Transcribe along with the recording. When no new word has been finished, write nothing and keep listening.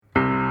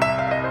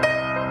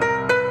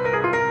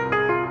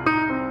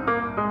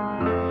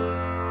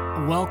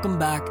Welcome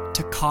back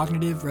to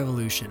Cognitive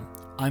Revolution.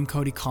 I'm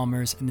Cody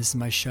Calmers, and this is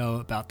my show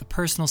about the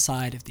personal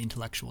side of the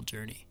intellectual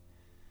journey.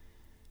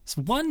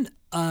 So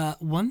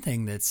one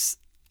thing that's,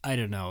 I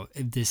don't know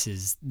if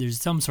there's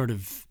some sort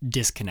of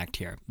disconnect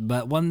here,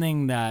 but one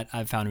thing that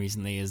I've found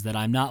recently is that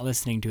I'm not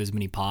listening to as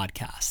many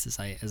podcasts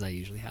as I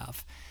usually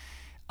have.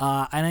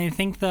 And I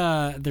think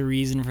the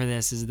reason for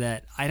this is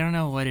that I don't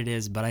know what it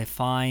is, but I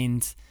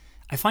find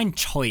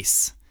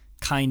choice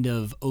kind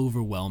of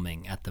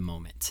overwhelming at the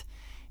moment.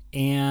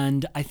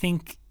 And I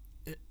think,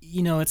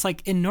 it's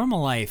like in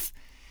normal life,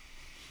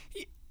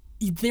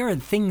 there are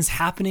things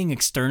happening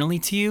externally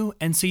to you,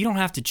 and so you don't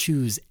have to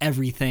choose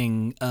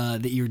everything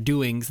that you're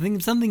doing.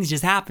 Some things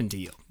just happen to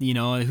you,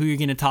 who you're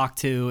going to talk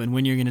to and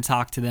when you're going to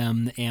talk to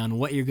them and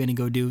what you're going to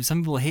go do.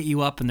 Some people hit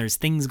you up and there's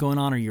things going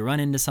on, or you run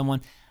into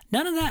someone.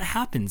 None of that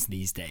happens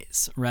these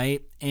days,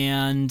 right?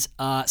 And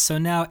so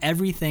now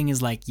everything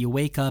is like you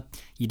wake up,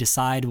 you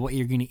decide what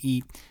you're going to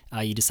eat,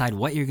 you decide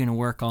what you're going to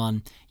work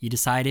on, you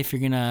decide if you're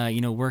going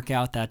to, work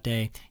out that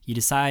day, you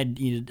decide,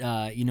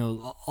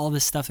 all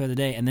this stuff the other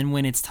day. And then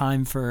when it's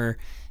time for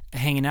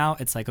hanging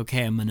out, it's like,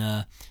 okay, I'm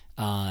going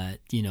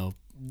to,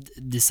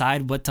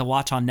 decide what to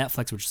watch on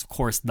Netflix, which is of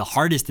course the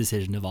hardest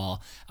decision of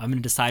all. I'm going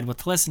to decide what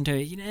to listen to,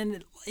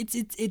 and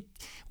it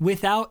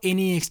without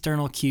any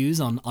external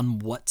cues on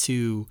what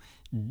to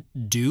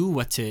do,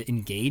 what to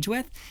engage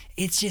with.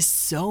 It's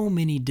just so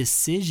many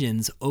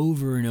decisions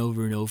over and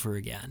over and over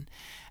again.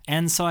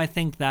 And so I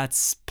think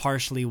that's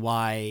partially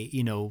why,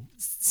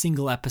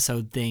 single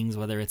episode things,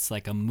 whether it's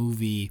like a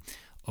movie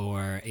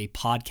or a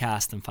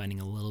podcast, I'm finding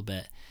a little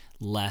bit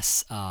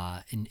less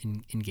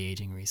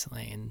engaging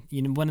recently.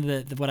 And one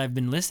of what I've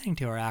been listening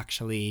to are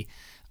actually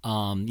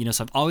so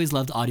I've always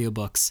loved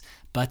audiobooks,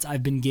 but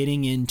I've been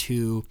getting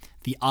into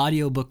the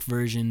audiobook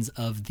versions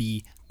of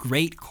the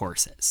great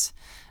courses.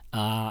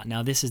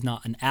 Now this is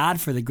not an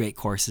ad for the great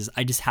courses,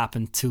 I just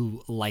happen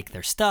to like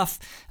their stuff.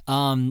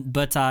 I'm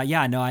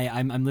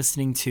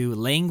listening to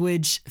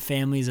Language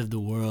Families of the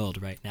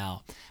World right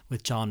now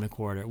with John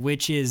McWhorter,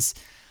 which is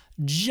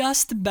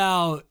just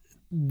about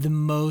the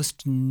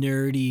most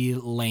nerdy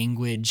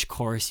language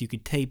course you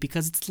could take,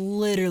 because it's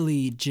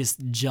literally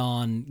just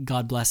John,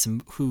 God bless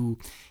him, who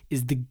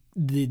is the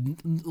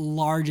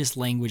largest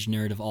language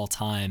nerd of all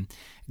time,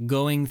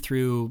 going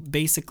through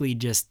basically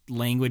just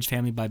language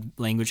family by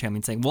language family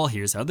and saying, well,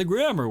 here's how the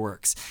grammar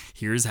works.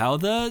 Here's how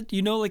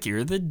here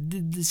are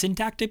the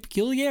syntactic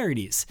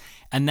peculiarities.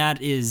 And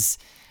that is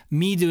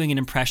me doing an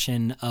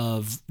impression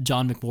of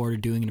John McWhorter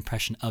doing an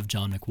impression of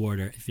John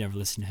McWhorter. If you ever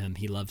listen to him,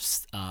 he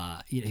loves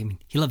he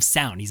loves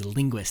sound. He's a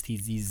linguist.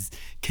 He's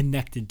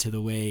connected to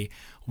the way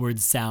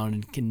words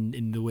sound and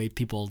in the way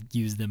people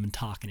use them and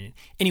talk in it.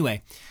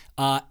 Anyway,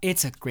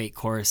 it's a great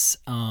course,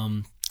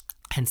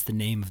 hence the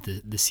name of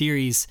the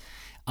series.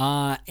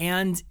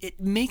 And it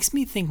makes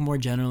me think more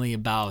generally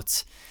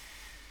about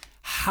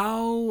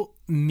how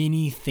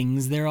many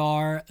things there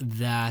are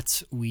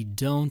that we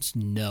don't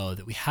know,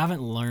 that we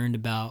haven't learned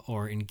about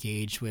or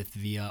engaged with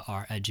via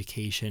our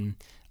education,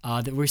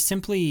 that we're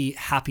simply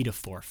happy to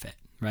forfeit,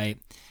 right?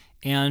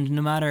 And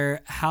no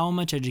matter how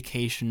much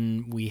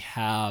education we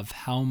have,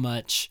 how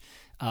much,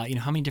 how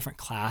many different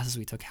classes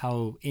we took,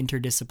 how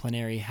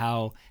interdisciplinary,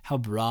 how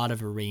broad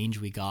of a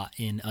range we got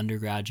in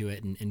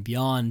undergraduate and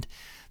beyond,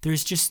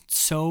 there's just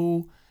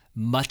so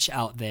much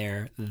out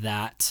there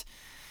that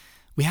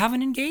we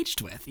haven't engaged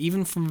with.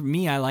 Even for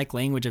me, I like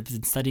language. I've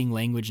been studying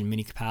language in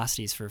many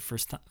capacities for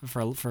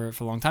a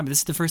long time. But this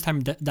is the first time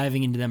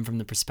diving into them from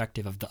the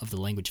perspective of the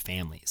language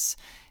families.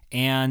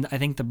 And I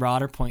think the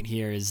broader point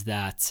here is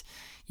that,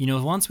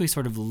 once we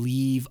sort of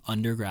leave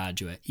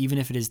undergraduate, even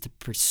if it is to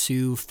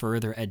pursue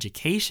further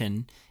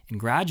education in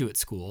graduate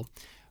school,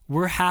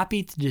 we're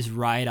happy to just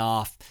write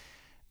off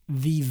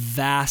the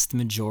vast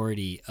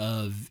majority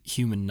of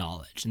human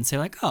knowledge and say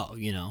like, oh,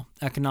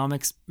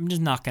 economics, I'm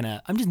just not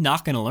gonna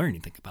learn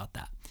anything about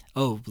that.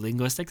 Oh,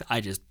 linguistics,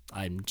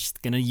 I'm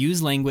just gonna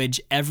use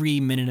language every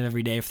minute of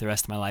every day for the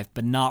rest of my life,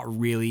 but not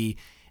really,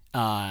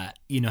 have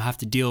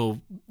to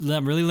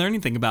really learn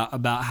anything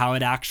about how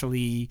it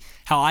actually,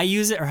 how I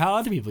use it or how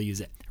other people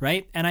use it,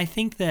 right? And I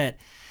think that,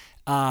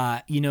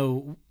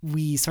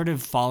 we sort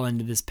of fall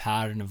into this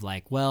pattern of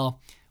like, well,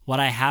 what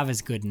I have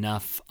is good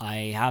enough.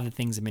 I have the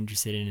things I'm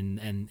interested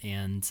in,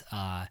 and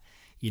I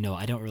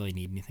don't really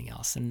need anything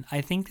else. And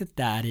I think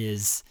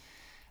that's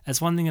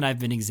one thing that I've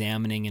been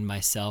examining in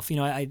myself.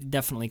 It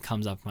definitely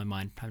comes up in my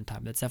mind from time to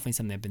time. That's definitely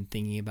something I've been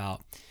thinking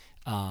about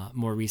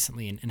more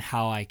recently, and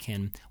how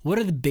what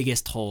are the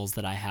biggest holes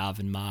that I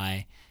have in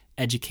my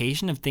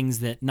education of things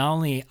that not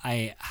only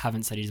I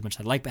haven't studied as much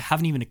as I'd like, but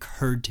haven't even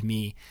occurred to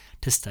me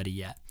to study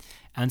yet.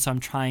 And so I'm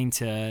trying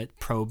to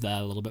probe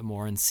that a little bit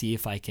more and see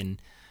if I can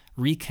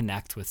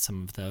reconnect with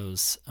some of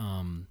those,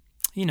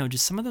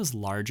 just some of those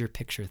larger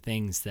picture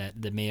things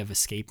that may have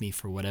escaped me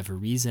for whatever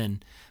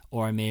reason,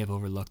 or I may have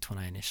overlooked when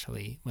I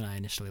initially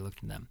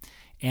looked at them.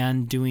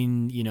 And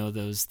doing,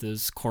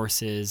 those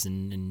courses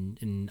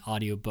and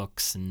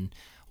audiobooks and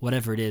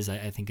whatever it is,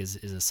 I think is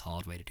a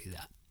solid way to do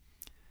that.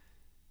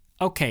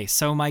 Okay,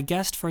 so my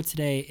guest for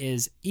today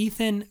is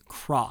Ethan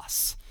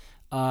Kross,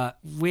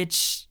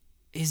 which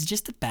is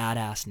just a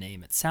badass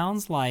name. It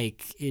sounds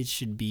like it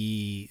should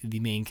be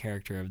the main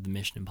character of the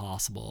Mission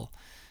Impossible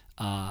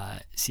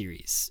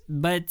series.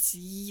 But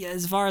yeah,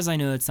 as far as I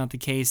know, that's not the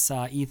case.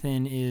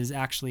 Ethan is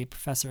actually a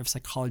professor of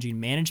psychology and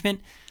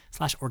management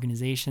 /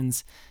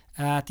 organizations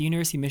at the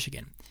University of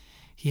Michigan.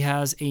 He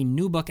has a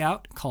new book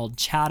out called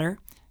Chatter,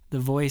 The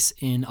Voice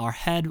in Our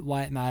Head,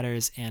 Why It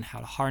Matters, and How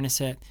to Harness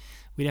It.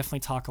 We definitely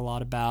talk a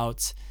lot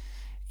about,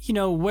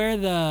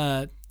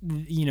 where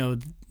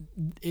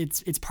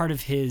it's part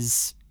of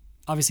his,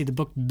 obviously the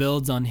book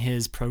builds on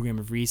his program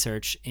of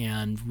research,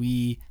 and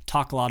we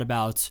talk a lot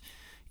about,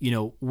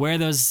 where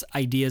those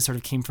ideas sort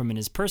of came from in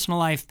his personal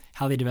life,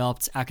 how they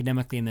developed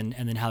academically, and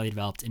then how they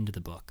developed into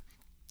the book.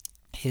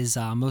 His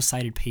most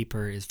cited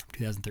paper is from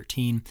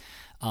 2013,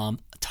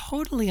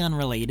 totally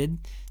unrelated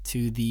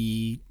to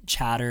the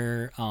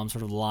Chatter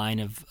sort of line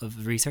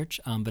of research,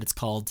 but it's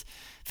called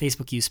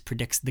Facebook Use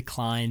Predicts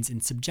Declines in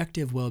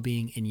Subjective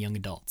Well-Being in Young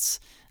Adults,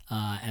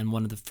 and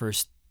one of the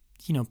first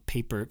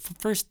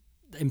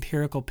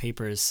empirical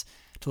papers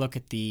to look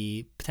at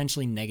the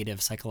potentially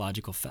negative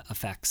psychological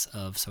effects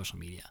of social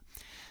media.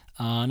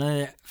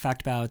 Another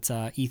fact about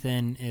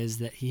Ethan is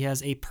that he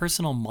has a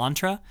personal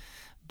mantra,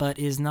 but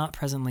is not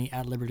presently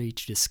at liberty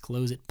to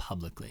disclose it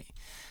publicly.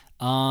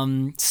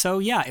 So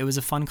yeah, it was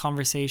a fun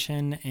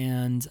conversation,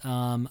 and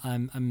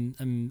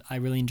I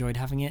really enjoyed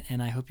having it,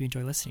 and I hope you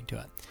enjoy listening to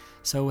it.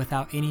 So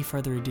without any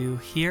further ado,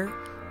 here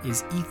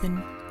is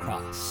Ethan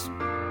Kross.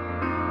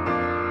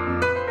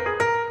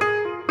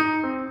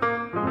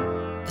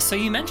 So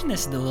you mentioned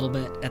this a little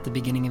bit at the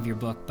beginning of your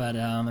book, but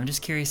I'm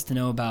just curious to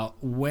know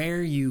about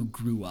where you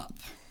grew up.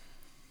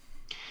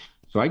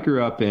 So I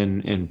grew up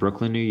in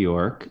Brooklyn, New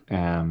York.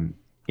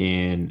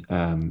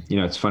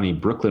 It's funny,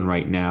 Brooklyn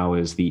right now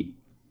is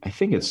I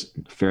think it's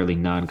fairly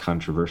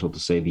non-controversial to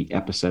say, the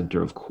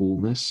epicenter of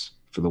coolness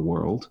for the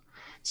world.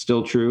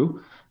 Still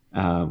true.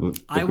 I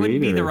wouldn't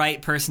be the right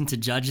person to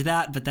judge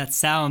that, but that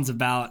sounds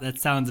about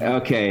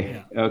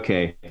okay. Yeah.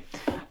 Okay.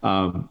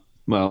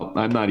 Well,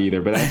 I'm not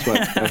either, but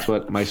that's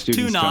what my students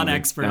Two tell me.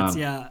 non-experts.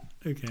 Yeah.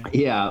 Okay.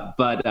 Yeah,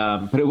 but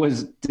it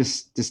was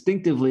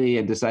distinctively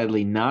and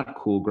decidedly not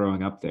cool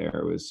growing up there.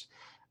 It was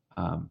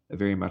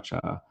very much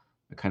a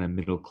kind of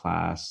middle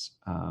class,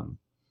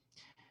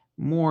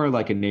 more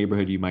like a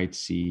neighborhood you might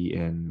see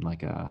in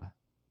like a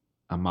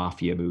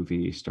mafia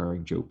movie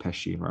starring Joe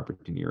Pesci and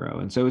Robert De Niro.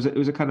 And so it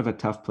was a kind of a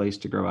tough place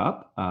to grow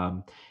up.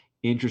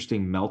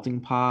 Interesting melting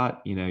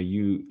pot.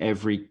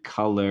 Every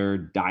color,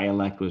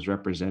 dialect was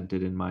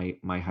represented in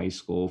my high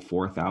school,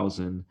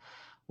 4,000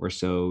 or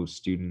so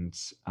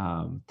students.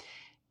 And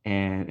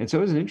so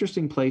it was an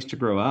interesting place to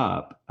grow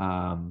up.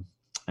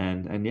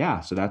 And yeah,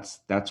 so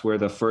that's where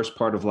the first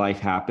part of life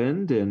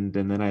happened. And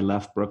then I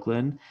left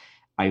Brooklyn.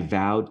 I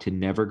vowed to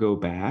never go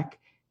back.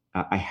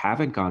 I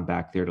haven't gone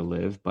back there to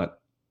live,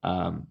 but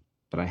I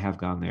have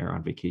gone there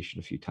on vacation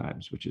a few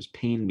times, which has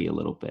pained me a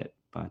little bit.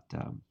 But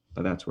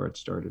that's where it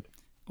started.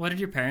 What did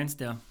your parents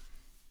do?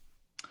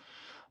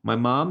 My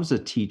mom's a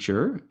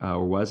teacher,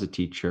 or was a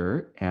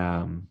teacher,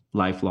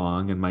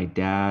 lifelong, and my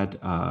dad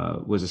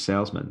was a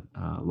salesman.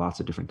 Lots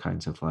of different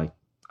kinds of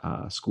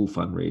school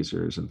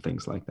fundraisers and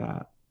things like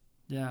that.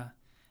 Yeah.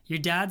 Your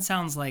dad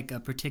sounds like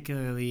a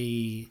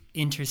particularly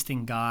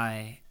interesting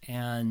guy,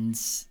 and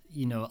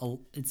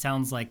it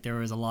sounds like there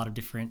was a lot of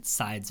different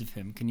sides of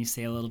him. Can you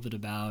say a little bit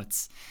about,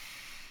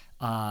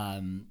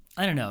 I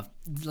don't know,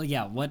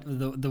 what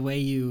the way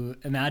you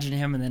imagine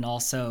him, and then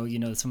also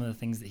some of the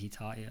things that he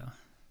taught you?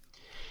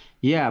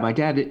 Yeah, my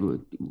dad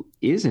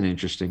is an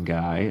interesting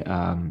guy.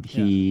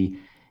 He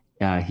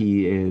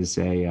is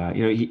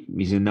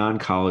he's a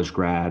non-college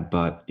grad,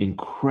 but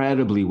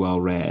incredibly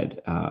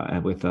well-read,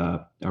 and with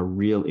a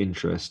real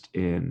interest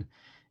in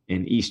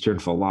Eastern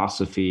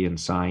philosophy and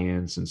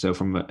science. And so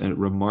from a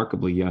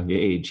remarkably young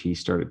age, he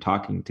started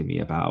talking to me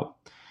about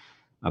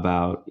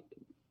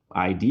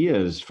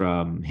ideas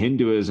from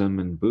Hinduism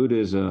and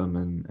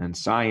Buddhism and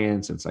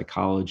science and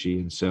psychology.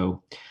 And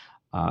so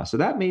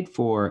that made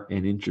for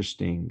an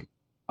interesting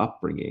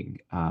upbringing.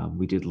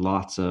 We did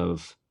lots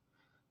of,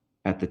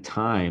 at the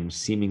time,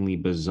 seemingly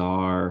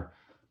bizarre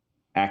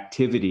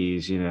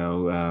activities.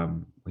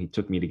 He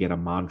took me to get a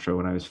mantra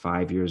when I was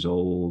 5 years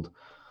old.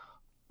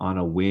 On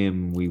a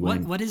whim, we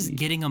went. What is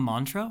getting a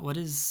mantra? What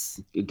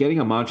is getting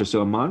a mantra?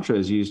 So a mantra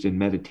is used in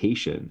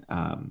meditation,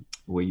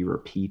 where you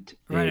repeat.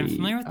 Right, I'm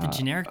familiar with the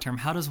generic term.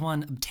 How does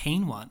one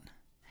obtain one?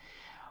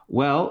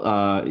 Well,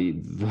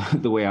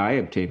 the way I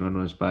obtained one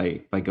was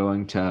by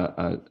going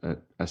to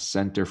a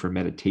center for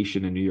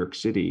meditation in New York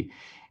City,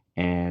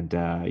 and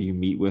you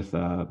meet with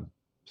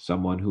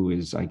someone who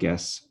is, I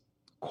guess,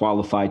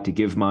 qualified to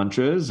give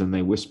mantras, and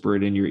they whisper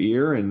it in your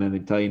ear, and then they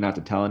tell you not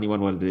to tell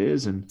anyone what it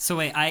is. And so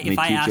wait, if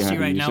I asked you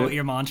right now what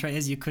your mantra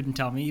is, you couldn't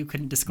tell me? You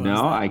couldn't disclose that?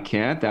 No, I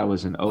can't. That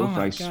was an oath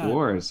I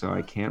swore, so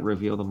I can't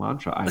reveal the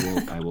mantra.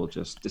 I will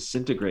just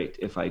disintegrate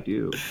if I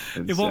do.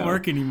 And it won't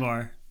work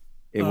anymore.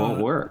 It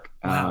won't work.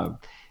 Wow.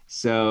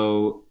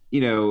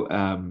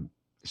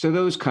 So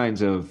those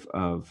kinds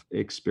of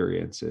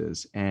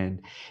experiences,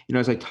 and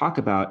as I talk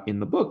about in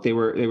the book, they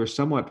were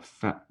somewhat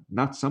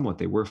not somewhat,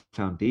 they were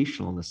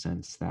foundational in the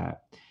sense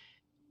that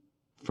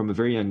from a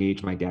very young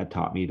age, my dad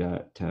taught me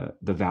to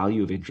the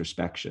value of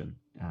introspection,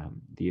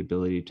 the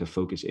ability to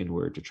focus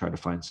inward, to try to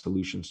find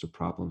solutions to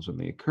problems when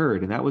they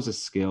occurred. And that was a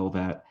skill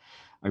that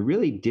I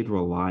really did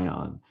rely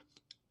on,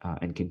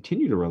 and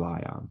continue to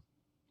rely on.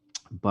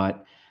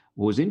 But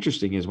what was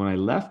interesting is when I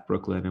left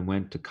Brooklyn and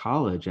went to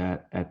college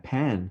at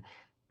Penn,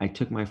 I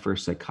took my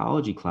first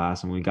psychology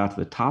class. And when we got to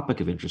the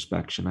topic of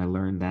introspection, I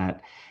learned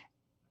that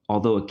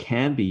although it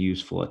can be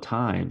useful at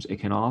times, it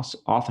can also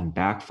often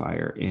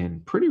backfire in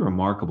pretty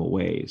remarkable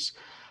ways,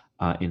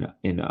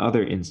 in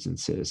other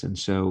instances. And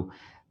so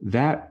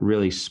that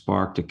really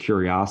sparked a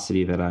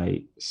curiosity that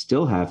I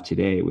still have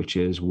today, which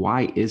is,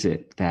 why is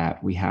it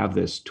that we have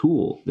this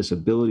tool, this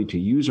ability to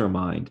use our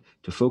mind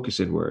to focus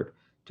inward,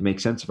 to make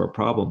sense of our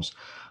problems,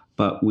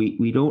 but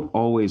we don't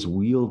always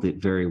wield it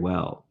very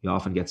well. You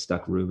often get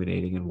stuck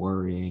ruminating and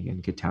worrying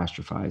and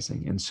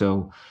catastrophizing. And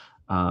so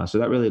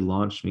that really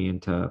launched me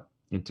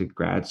into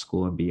grad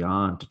school and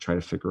beyond, to try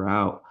to figure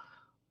out,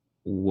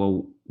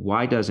 well,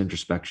 why does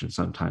introspection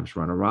sometimes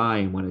run awry?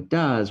 And when it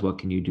does, what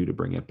can you do to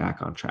bring it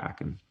back on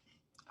track? And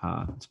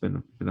it's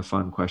been a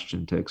fun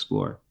question to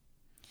explore.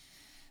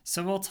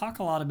 So we'll talk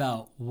a lot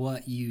about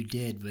what you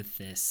did with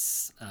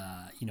this,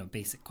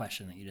 basic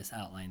question that you just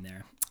outlined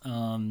there.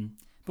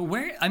 But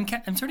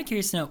I'm sort of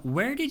curious to know,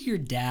 where did your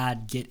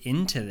dad get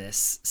into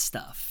this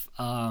stuff?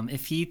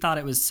 If he thought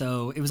it was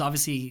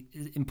obviously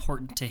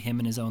important to him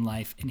in his own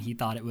life, and he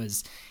thought it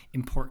was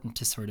important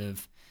to sort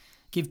of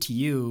give to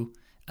you,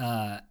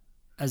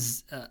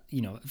 as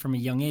from a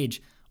young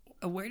age.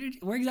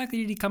 Where exactly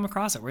did he come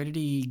across it? Where did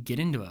he get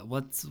into it?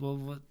 What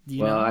do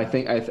you Well, know? I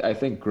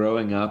think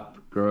growing up,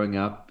 during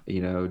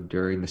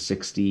the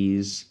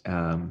 '60s,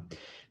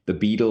 the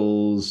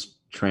Beatles,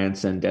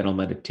 transcendental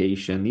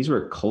meditation, these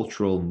were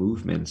cultural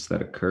movements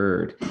that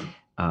occurred.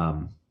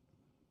 Um,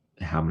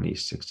 how many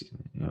 60,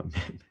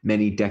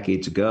 many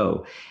decades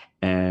ago,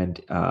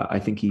 and I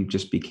think he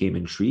just became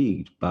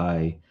intrigued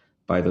by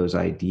those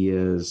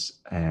ideas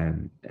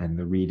and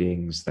the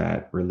readings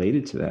that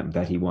related to them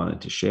that he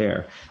wanted to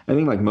share. I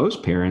think, like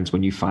most parents,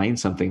 when you find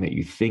something that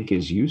you think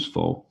is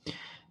useful,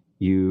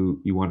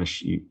 you want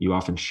to you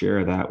often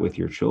share that with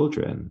your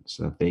children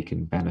so that they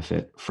can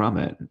benefit from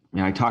it.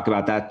 And I talk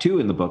about that too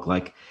in the book.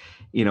 Like,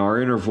 our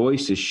inner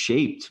voice is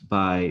shaped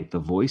by the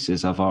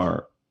voices of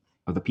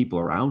the people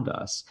around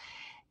us.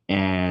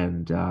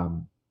 And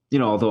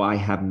although I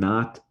have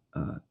not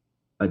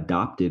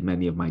adopted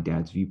many of my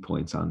dad's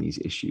viewpoints on these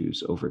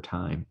issues over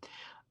time,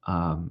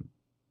 um,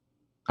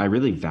 I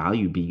really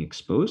value being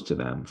exposed to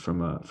them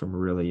from a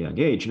really young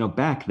age.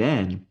 Back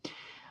then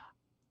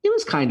it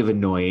was kind of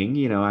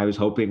annoying. I was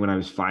hoping when I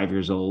was 5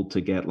 years old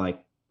to get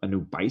like a new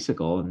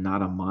bicycle and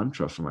not a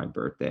mantra for my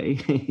birthday.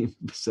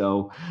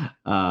 So,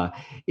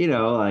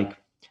 like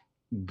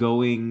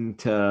going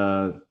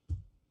to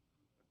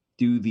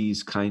do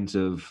these kinds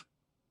of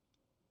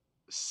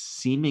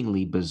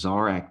seemingly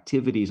bizarre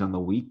activities on the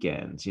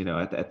weekends,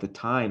 at the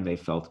time they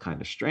felt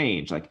kind of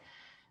strange. Like,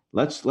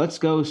 let's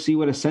go see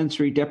what a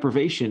sensory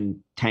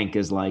deprivation tank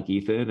is like,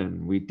 Ethan.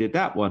 And we did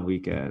that one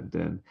weekend.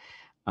 And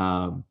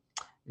um,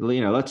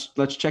 let's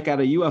check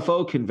out a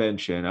UFO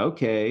convention.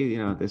 Okay,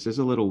 this is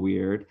a little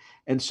weird.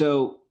 And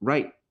so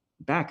right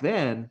back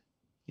then,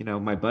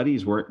 my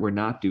buddies were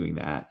not doing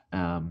that.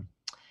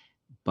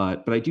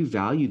 But I do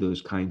value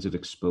those kinds of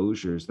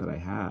exposures that I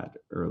had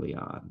early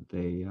on.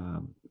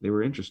 They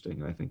were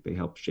interesting. I think they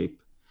helped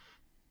shape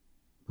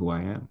who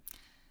I am.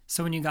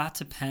 So when you got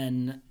to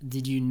Penn,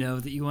 did you know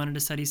that you wanted to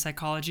study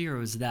psychology, or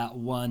was that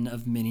one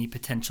of many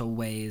potential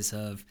ways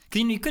of?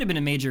 Because you could have been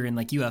a major in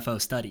like UFO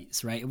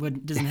studies, right?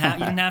 Doesn't have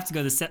you didn't have to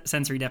go the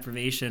sensory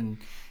deprivation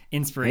Hey,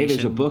 there's a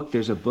inspiration. book.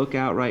 There's a book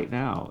out right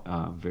now,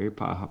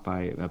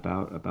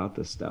 about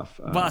this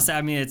stuff. Well, so,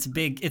 I mean, it's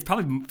big. It's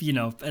probably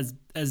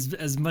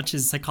as much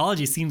as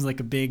psychology seems like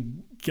a big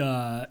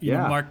Yeah,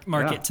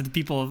 market yeah. to the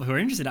people who are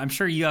interested. I'm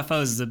sure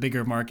UFOs is a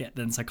bigger market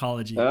than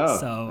psychology.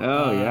 So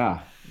Oh,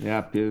 yeah,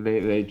 yeah.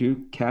 They do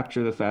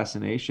capture the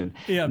fascination.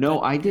 yeah, No,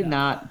 but I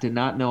yeah. did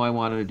not know I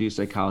wanted to do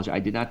psychology. I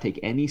did not take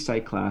any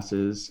psych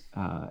classes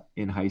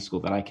in high school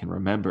that I can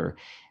remember.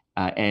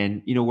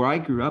 And where I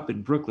grew up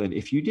in Brooklyn,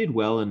 if you did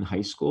well in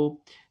high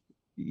school,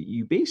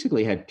 you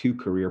basically had two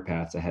career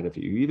paths ahead of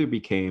you. You either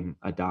became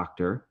a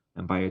doctor,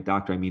 and by a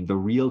doctor I mean the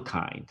real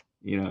kind,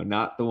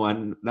 not the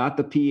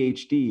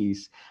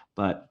PhDs,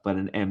 but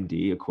an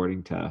MD,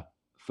 according to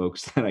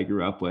folks that I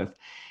grew up with,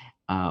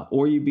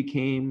 or you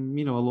became,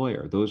 a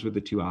lawyer. Those were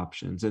the two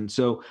options. And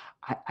so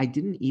I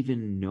didn't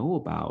even know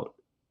about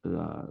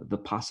the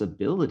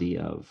possibility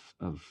of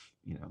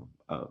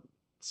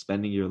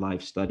spending your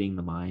life studying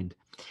the mind.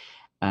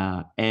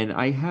 And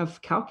I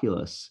have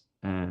calculus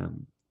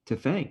to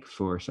thank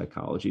for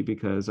psychology,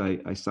 because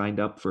I signed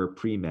up for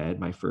pre-med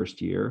my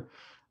first year.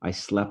 I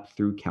slept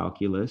through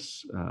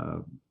calculus,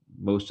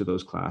 most of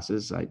those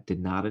classes. I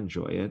did not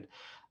enjoy it,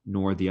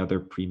 nor the other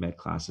pre-med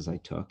classes I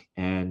took.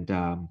 And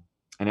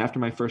And after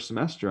my first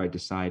semester, I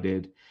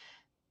decided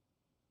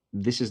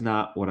this is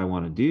not what I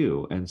want to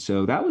do. And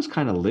so that was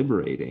kind of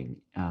liberating.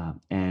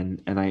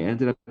 And I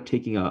ended up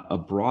taking a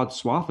broad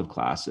swath of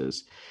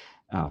classes,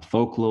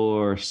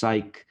 folklore,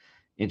 psych,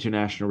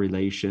 international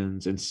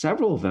relations, and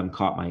several of them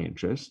caught my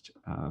interest.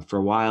 For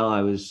a while,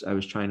 I was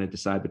trying to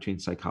decide between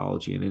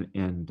psychology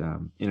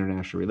and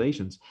international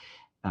relations.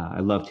 I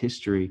loved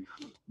history,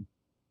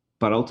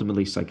 but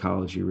ultimately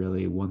psychology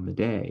really won the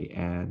day,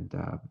 and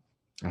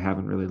I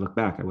haven't really looked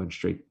back. I went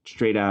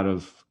straight out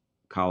of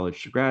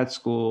college to grad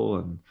school,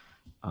 and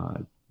uh,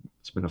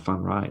 it's been a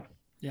fun ride.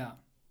 Yeah.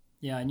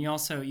 Yeah. And you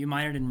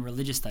minored in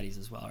religious studies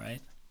as well,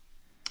 right?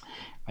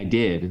 I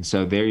did, and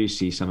so there you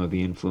see some of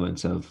the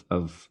influence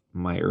of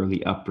my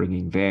early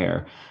upbringing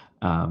there.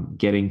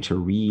 Getting to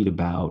read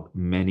about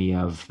many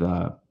of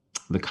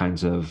the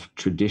kinds of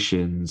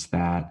traditions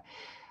that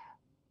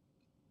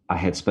I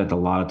had spent a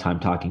lot of time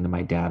talking to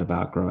my dad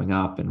about growing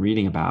up and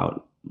reading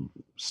about.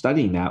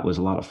 Studying that was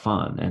a lot of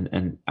fun,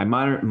 and I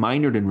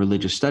minored in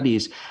religious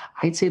studies.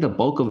 I'd say the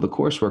bulk of the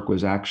coursework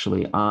was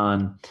actually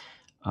on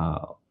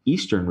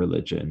Eastern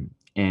religion,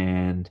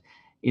 and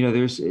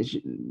there's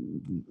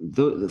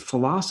the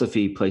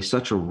philosophy plays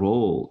such a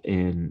role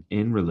in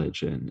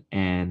religion,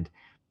 and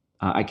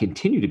I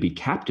continue to be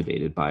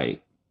captivated by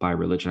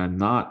religion. I'm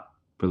not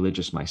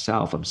religious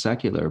myself. I'm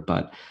secular,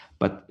 but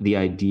the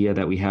idea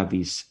that we have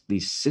these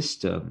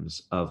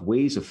systems of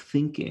ways of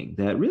thinking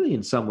that really,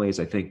 in some ways,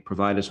 I think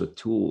provide us with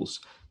tools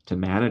to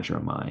manage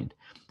our mind.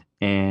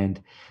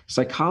 And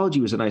psychology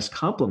was a nice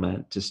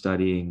complement to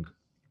studying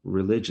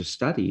religious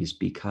studies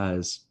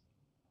because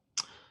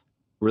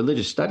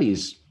religious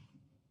studies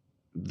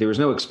there was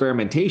no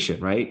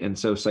experimentation, right? And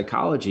so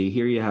psychology,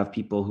 here you have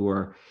people who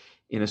are,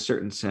 in a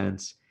certain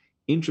sense,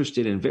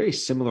 interested in very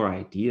similar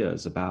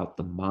ideas about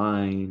the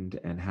mind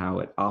and how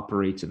it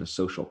operates in a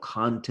social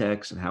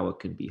context and how it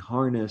can be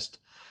harnessed.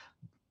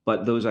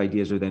 But those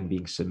ideas are then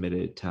being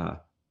submitted to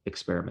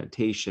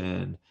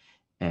experimentation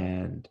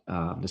and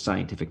the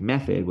scientific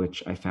method,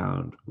 which I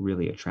found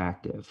really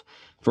attractive.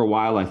 For a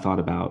while, I thought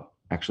about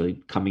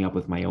actually coming up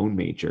with my own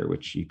major,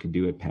 which you can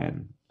do at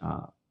Penn,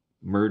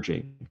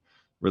 merging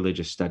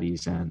religious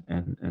studies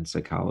and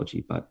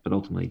psychology, but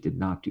ultimately did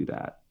not do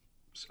that.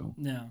 So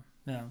Yeah.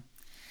 Yeah.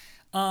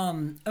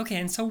 Okay.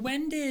 And so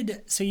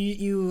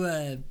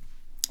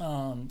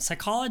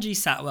psychology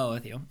sat well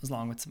with you,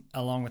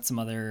 along with some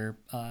other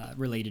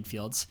related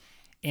fields,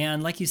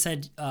 and like you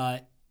said,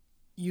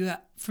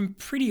 from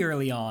pretty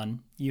early on,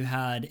 you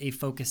had a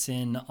focus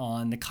in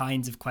on the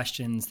kinds of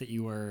questions that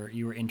you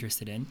were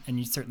interested in, and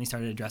you certainly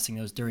started addressing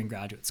those during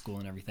graduate school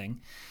and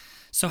everything.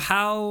 So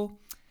how,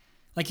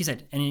 like you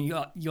said, and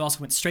you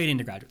also went straight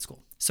into graduate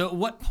school. So at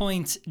what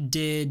point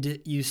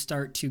did you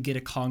start to get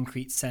a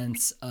concrete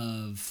sense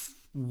of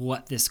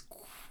what this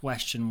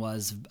question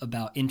was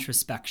about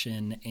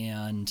introspection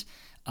and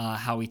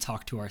how we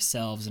talk to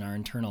ourselves and our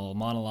internal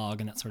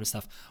monologue and that sort of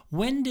stuff?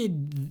 When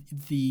did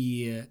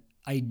the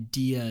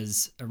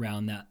ideas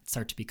around that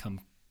start to become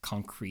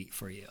concrete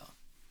for you?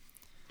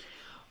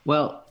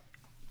 well,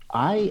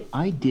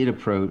 I did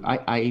approach.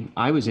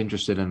 I was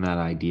interested in that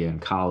idea in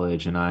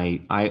college, and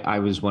I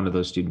was one of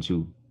those students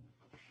who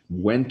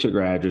went to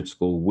graduate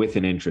school with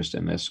an interest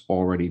in this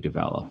already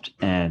developed,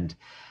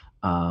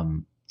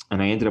 um,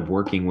 and I ended up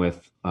working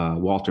with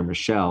Walter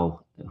Mischel,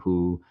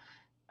 who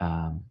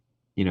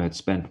had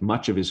spent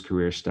much of his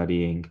career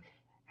studying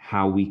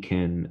how we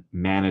can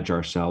manage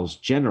ourselves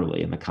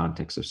generally in the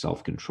context of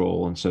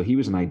self-control, and so he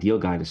was an ideal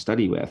guy to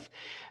study with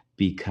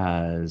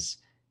because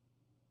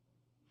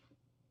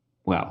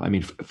well, I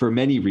mean, for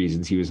many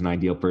reasons, he was an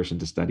ideal person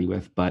to study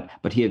with, but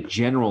he had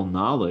general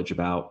knowledge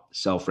about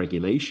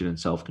self-regulation and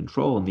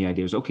self-control. And the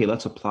idea was, okay,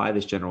 let's apply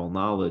this general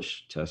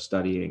knowledge to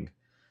studying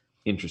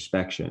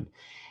introspection.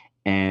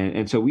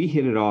 And so we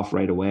hit it off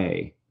right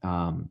away.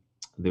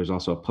 There's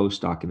also a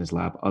postdoc in his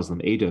lab,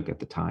 Özlem Eduk, at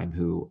the time,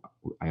 who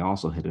I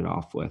also hit it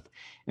off with.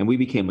 And we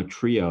became a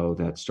trio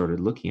that started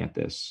looking at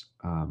this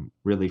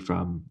really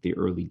from the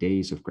early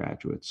days of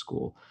graduate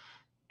school.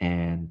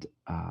 And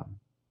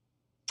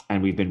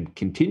we've been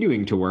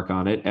continuing to work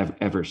on it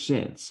ever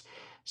since.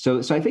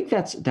 So I think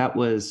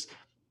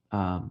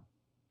um,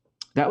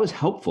 that was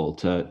helpful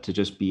to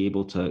just be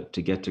able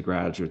to get to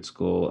graduate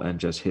school and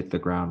just hit the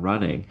ground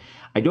running.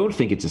 I don't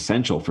think it's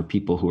essential for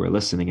people who are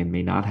listening and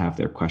may not have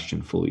their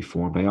question fully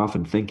formed. I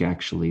often think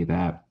actually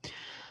that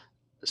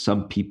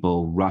some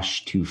people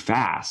rush too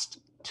fast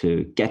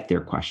to get their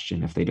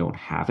question if they don't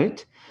have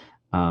it.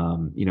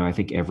 I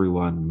think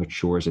everyone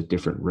matures at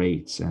different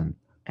rates, and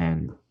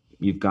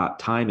you've got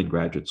time in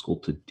graduate school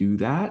to do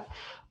that.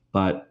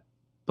 But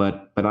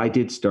I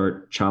did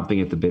start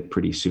chomping at the bit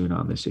pretty soon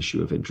on this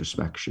issue of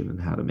introspection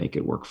and how to make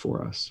it work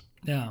for us.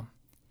 Yeah.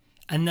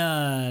 And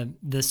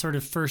the sort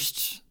of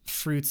first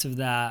fruits of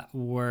that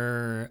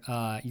were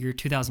your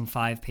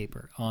 2005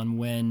 paper on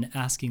when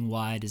asking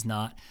why does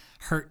not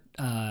hurt,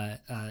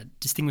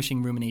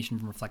 distinguishing rumination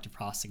from reflective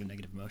processing of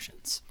negative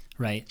emotions,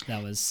 right?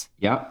 That was...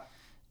 Yeah.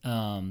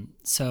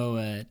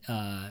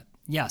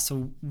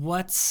 So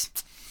what's...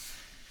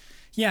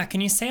 Yeah,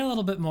 can you say a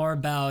little bit more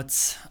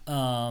about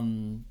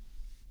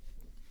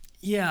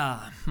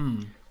yeah,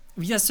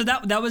 yeah, so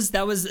that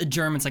was a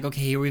germ. It's like,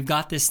 okay, here we've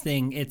got this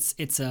thing.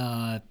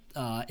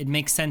 It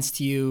makes sense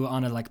to you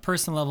on a like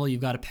personal level.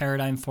 You've got a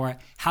paradigm for it.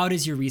 How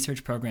does your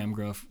research program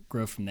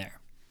grow from there?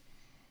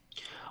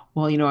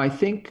 Well, I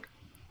think,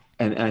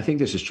 and I think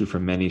this is true for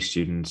many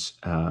students,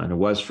 and it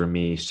was for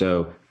me.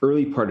 So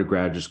early part of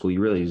graduate school, you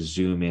really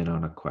zoom in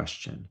on a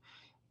question,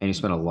 and you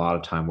spend a lot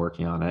of time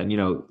working on it.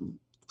 And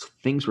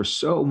things were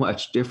so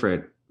much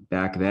different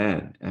back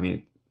then. I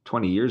mean,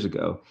 20 years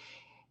ago,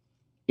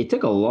 it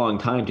took a long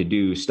time to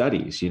do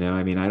studies.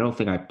 I mean, I don't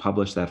think I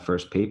published that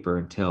first paper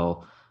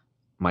until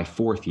my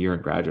fourth year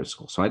in graduate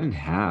school. So I didn't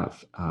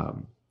have I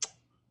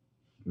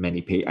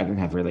didn't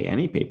have really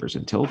any papers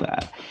until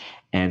that.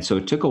 And so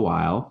it took a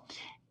while.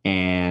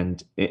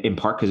 And in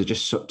part because it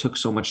just took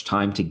so much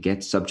time to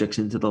get subjects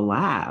into the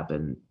lab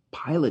and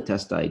pilot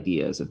test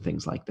ideas and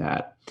things like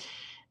that.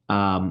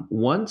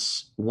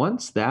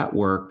 Once that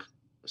work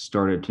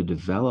started to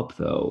develop,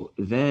 though,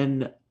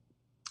 then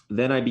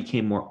I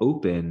became more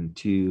open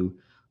to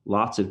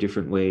lots of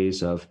different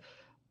ways of,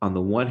 on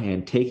the one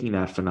hand, taking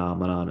that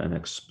phenomenon and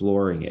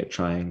exploring it,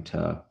 trying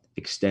to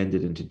extend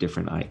it into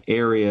different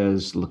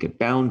areas, look at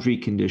boundary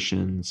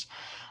conditions,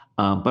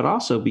 but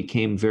also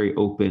became very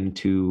open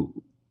to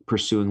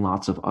pursuing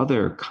lots of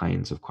other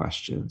kinds of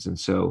questions. And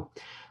so,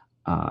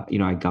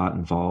 I got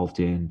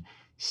involved in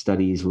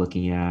studies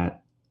looking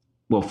at,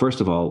 well, first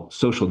of all,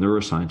 social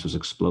neuroscience was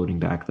exploding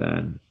back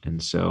then.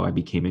 And so I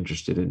became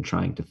interested in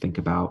trying to think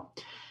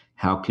about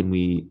how can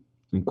we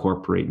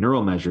incorporate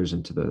neural measures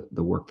into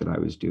the work that I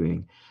was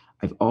doing.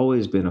 I've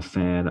always been a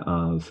fan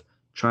of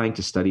trying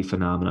to study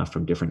phenomena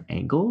from different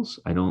angles.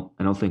 I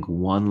don't think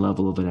one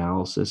level of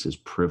analysis is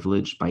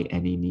privileged by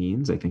any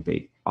means. I think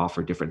they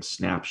offer different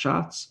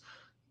snapshots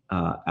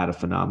at a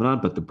phenomenon,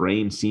 but the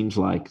brain seemed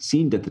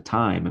at the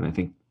time, and I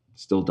think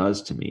still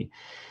does to me,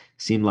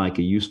 seemed like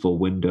a useful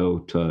window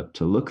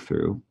to look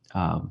through.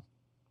 And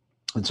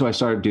so I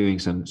started doing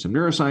some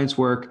neuroscience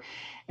work,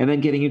 and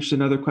then getting interested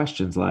in other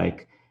questions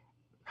like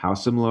how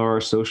similar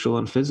are social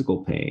and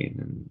physical pain,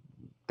 and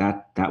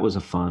that was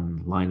a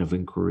fun line of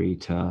inquiry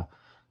to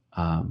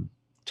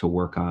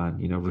work on.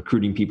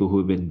 Recruiting people who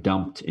have been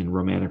dumped in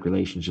romantic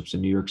relationships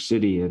in New York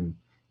City and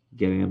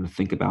getting them to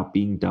think about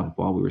being dumped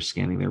while we were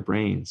scanning their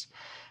brains.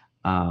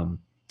 Um,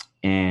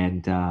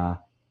 and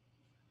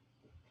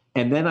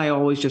and then I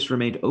always just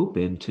remained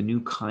open to new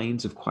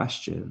kinds of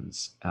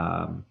questions,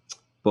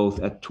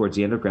 both towards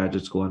the end of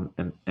graduate school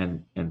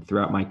and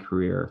throughout my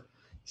career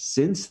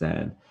since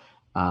then.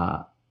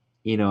 Uh,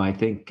 I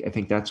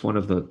think that's one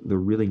of the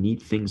really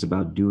neat things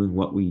about doing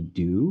what we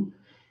do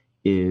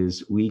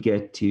is we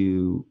get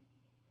to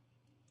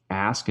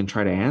ask and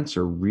try to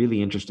answer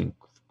really interesting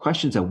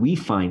questions that we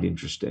find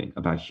interesting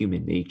about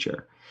human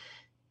nature.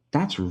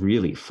 That's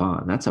really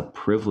fun. That's a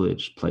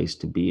privileged place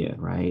to be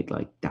in, right?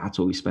 Like that's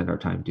what we spend our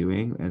time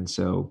doing. And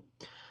so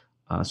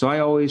I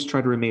always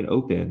try to remain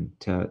open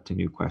to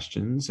new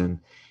questions. And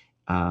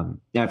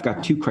yeah, I've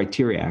got two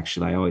criteria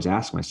actually. I always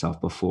ask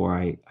myself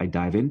before I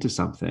dive into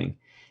something,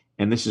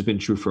 and this has been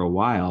true for a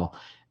while.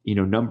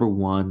 Number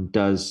one,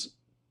 does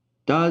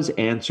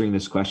answering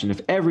this question,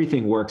 if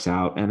everything works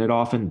out, and it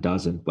often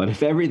doesn't, but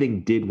if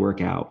everything did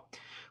work out,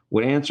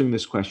 would answering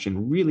this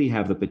question really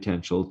have the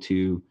potential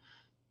to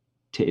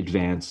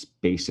advance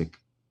basic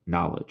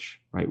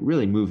knowledge, right?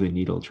 Really move the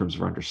needle in terms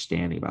of our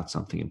understanding about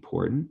something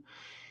important?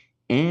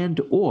 And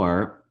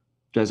or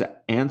does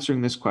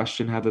answering this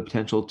question have the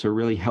potential to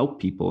really help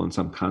people in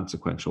some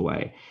consequential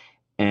way?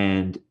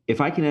 And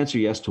if I can answer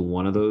yes to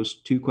one of those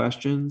two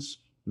questions,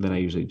 then I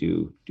usually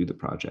do the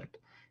project.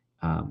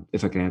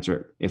 If I can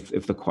answer,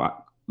 if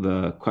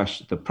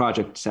the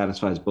project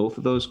satisfies both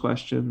of those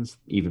questions,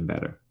 even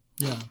better.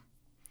 Yeah.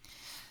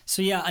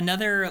 So yeah,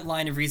 another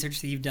line of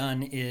research that you've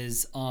done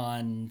is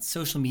on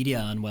social media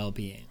on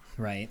well-being,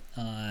 right?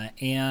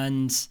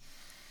 And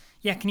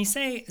yeah, can you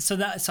say so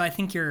that so I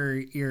think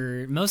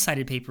your most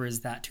cited paper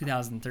is that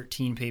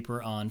 2013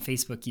 paper on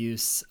Facebook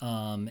use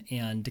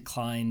and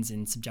declines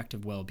in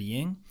subjective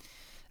well-being.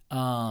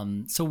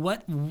 So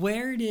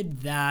where did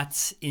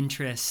that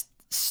interest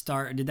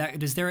start?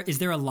 Is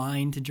there a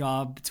line to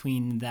draw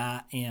between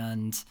that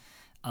and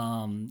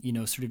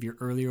sort of your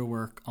earlier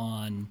work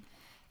on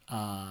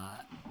I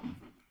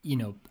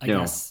No.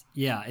 guess,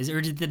 yeah.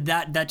 Or did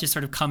that just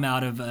sort of come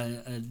out of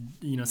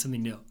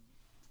something new?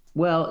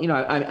 Well,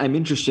 I'm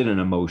interested in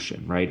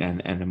emotion, right,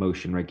 and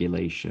emotion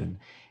regulation.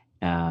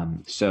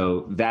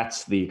 So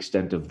that's the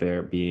extent of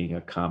there being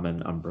a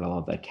common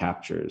umbrella that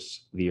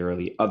captures the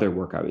early other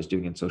work I was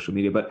doing in social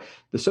media. But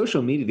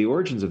the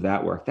origins of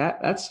that work,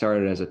 that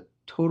started as a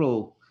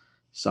total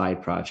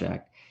side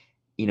project.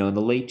 In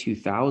the late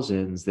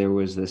 2000s, there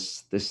was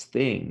this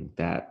thing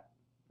that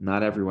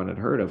not everyone had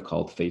heard of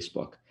called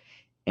Facebook.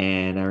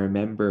 And I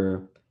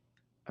remember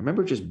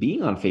just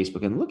being on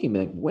Facebook and looking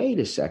like, wait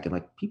a second,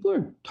 like people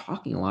are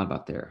talking a lot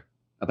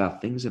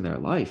about things in their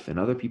life, and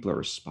other people are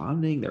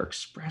responding, they're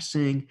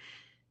expressing.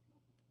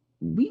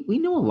 we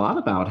know a lot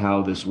about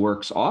how this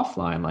works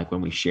offline, like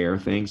when we share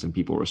things and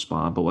people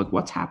respond, but like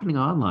what's happening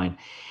online?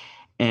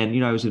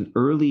 And I was an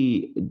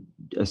early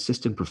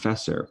assistant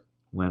professor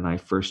when I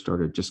first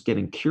started just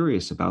getting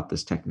curious about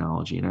this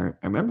technology. And I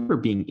remember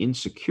being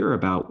insecure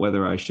about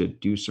whether I should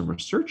do some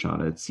research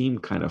on it. It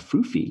seemed kind of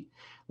foofy,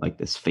 like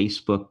this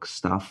Facebook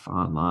stuff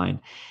online.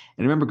 And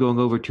I remember going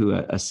over to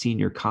a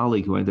senior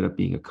colleague who ended up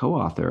being a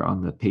co-author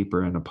on the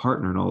paper and a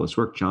partner in all this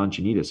work, John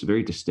Janitas, a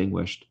very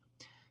distinguished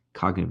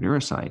cognitive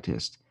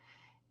neuroscientist.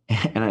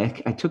 And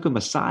I took him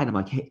aside. I'm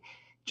like, hey,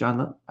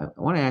 John, I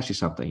want to ask you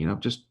something,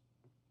 just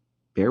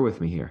bear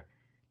with me here.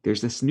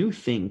 There's this new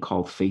thing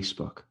called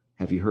Facebook.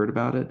 Have you heard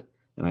about it?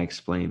 And I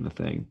explained the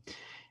thing.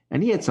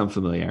 And he had some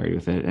familiarity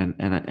with it.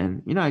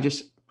 And I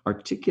just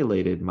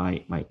articulated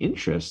my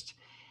interest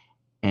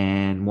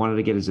and wanted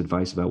to get his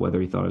advice about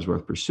whether he thought it was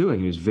worth pursuing.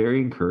 He was very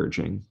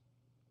encouraging.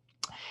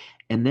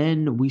 And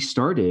then we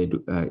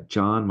started,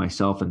 John,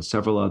 myself, and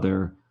several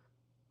other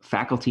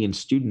faculty and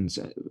students,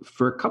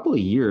 for a couple of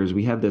years.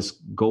 We had this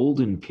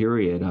golden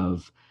period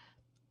of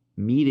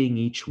meeting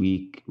each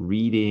week,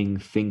 reading,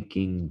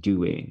 thinking,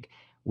 doing,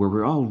 where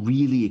we're all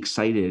really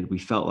excited. We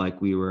felt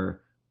like we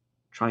were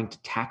trying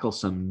to tackle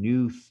some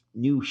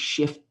new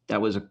shift that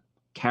was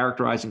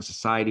characterizing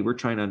society. We're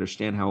trying to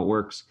understand how it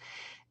works,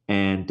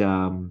 and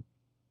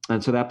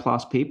so that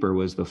PLOS paper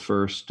was the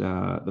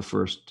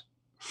first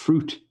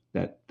fruit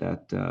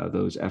that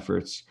those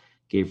efforts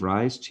gave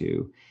rise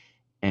to,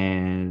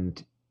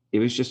 and it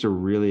was just a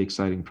really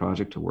exciting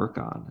project to work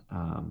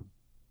on.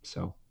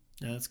 So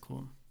yeah, that's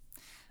cool.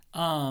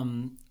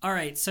 All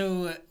right,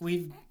 so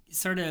we've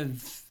sort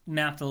of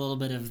mapped a little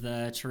bit of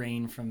the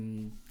terrain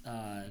from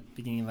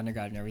beginning of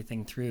undergrad and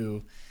everything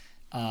through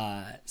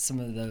some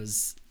of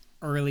those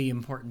early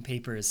important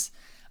papers.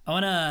 I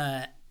want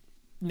to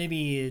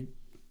maybe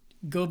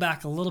go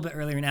back a little bit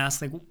earlier and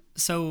ask, like,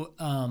 so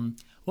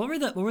what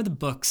were the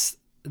books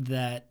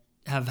that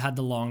have had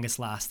the longest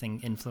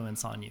lasting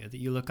influence on you, that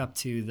you look up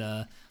to,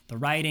 the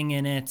writing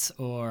in it,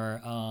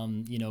 or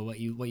what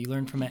you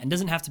learned from it? And it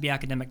doesn't have to be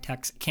academic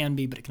text, it can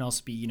be, but it can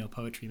also be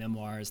poetry,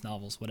 memoirs,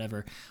 novels,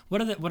 whatever.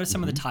 What are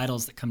some of the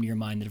titles that come to your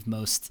mind that have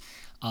most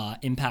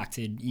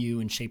impacted you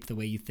and shaped the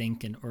way you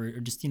think, and or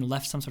just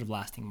left some sort of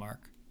lasting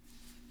mark?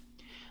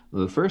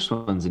 Well, the first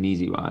one's an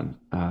easy one.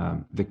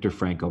 Viktor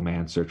Frankl,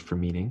 Man's Search for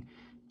Meaning.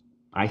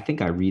 I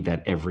think I read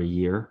that every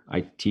year.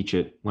 I teach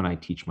it when I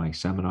teach my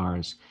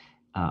seminars.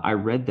 I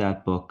read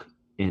that book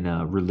in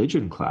a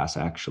religion class,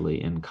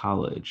 actually, in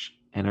college.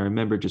 And I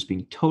remember just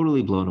being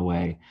totally blown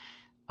away.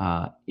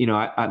 On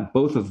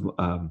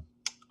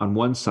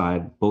one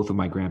side, both of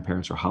my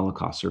grandparents are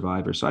Holocaust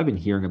survivors. So I've been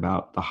hearing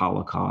about the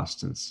Holocaust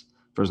since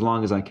for as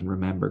long as I can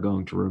remember,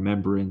 going to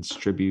remembrance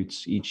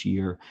tributes each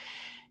year.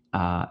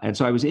 And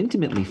so I was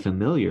intimately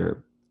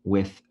familiar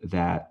with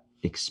that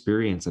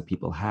experience that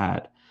people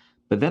had.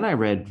 But then I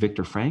read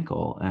Viktor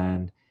Frankl,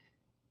 and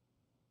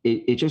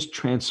it just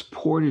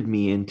transported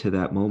me into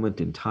that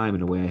moment in time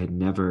in a way I had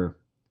never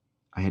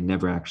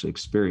actually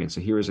experienced.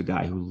 So here is a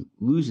guy who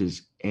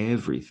loses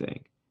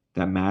everything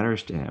that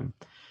matters to him,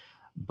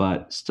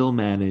 but still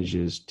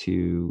manages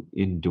to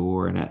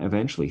endure and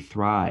eventually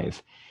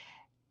thrive.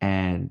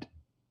 And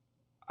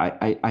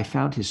I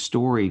found his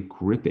story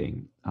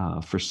gripping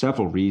for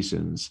several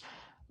reasons.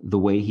 The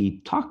way he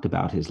talked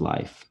about his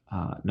life,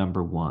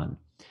 number one.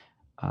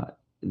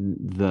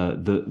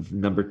 The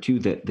number two,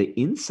 that the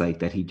insight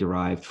that he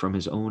derived from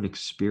his own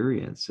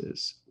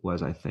experiences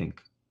was, I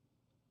think,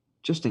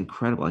 just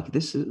incredible. Like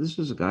this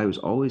was a guy who was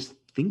always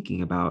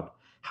thinking about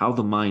how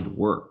the mind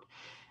worked.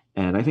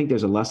 And I think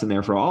there's a lesson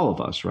there for all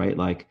of us, right?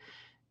 Like,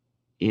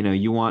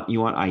 you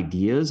want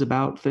ideas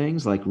about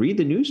things, like read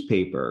the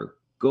newspaper,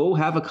 go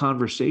have a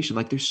conversation.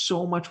 Like there's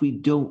so much we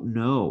don't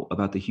know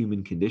about the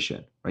human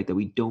condition, right? That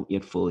we don't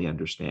yet fully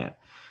understand.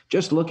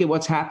 Just look at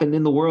what's happened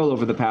in the world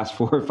over the past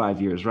 4 or 5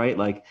 years, right?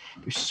 Like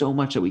there's so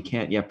much that we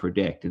can't yet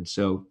predict. And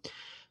so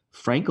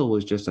Frankel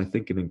was just, I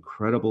think, an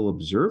incredible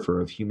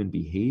observer of human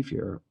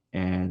behavior.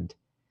 And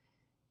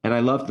I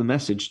loved the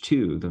message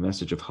too, the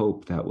message of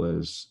hope that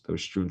was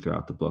strewn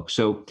throughout the book.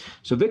 So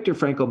Viktor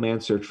Frankl,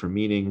 Man's Search for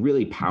Meaning,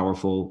 really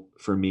powerful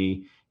for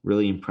me,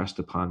 really impressed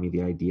upon me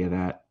the idea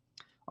that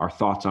our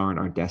thoughts aren't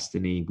our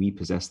destiny. We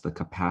possess the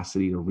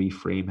capacity to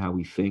reframe how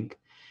we think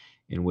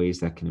in ways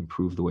that can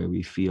improve the way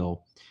we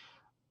feel.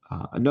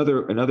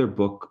 Another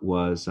book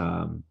was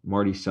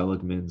Marty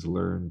Seligman's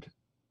Learned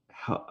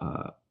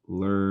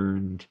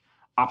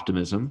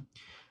Optimism.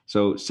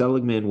 So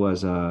Seligman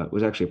was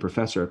actually a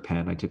professor at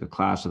Penn. I took a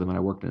class with him and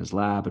I worked in his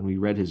lab, and we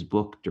read his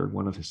book during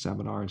one of his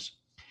seminars.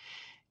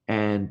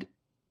 And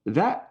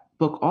that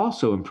book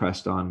also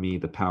impressed on me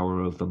the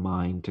power of the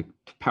mind, to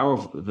power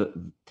of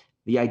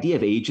the idea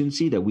of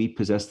agency, that we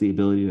possess the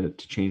ability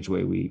to change the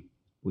way we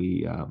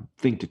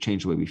think, to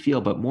change the way we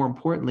feel. But more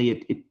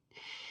importantly,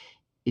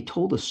 it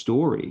told a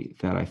story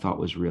that I thought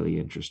was really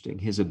interesting.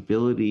 His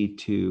ability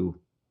to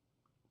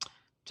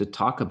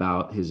talk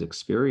about his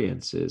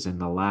experiences in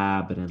the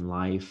lab and in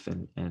life,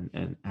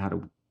 and how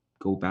to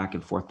go back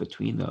and forth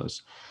between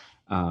those,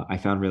 I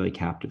found really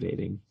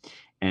captivating.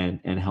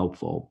 and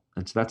helpful.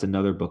 And so that's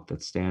another book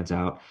that stands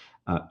out.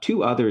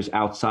 Two others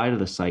outside of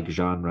the psych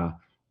genre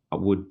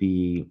would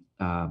be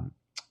uh,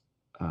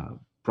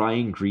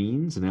 Brian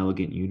Greene's An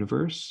Elegant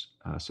Universe.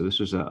 So this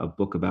was a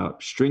book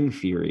about string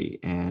theory,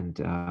 and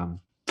I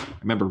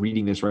remember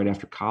reading this right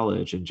after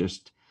college and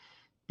just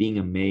being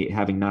amazed,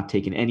 having not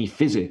taken any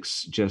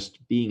physics,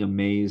 just being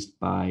amazed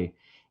by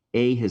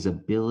his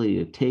ability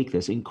to take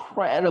this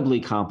incredibly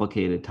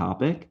complicated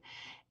topic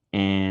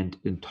and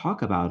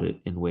talk about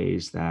it in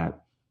ways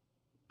that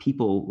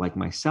people like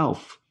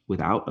myself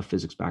without a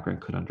physics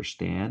background could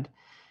understand.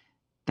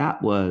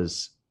 That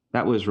was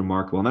that was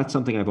remarkable, and that's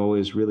something I've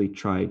always really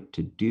tried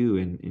to do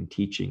in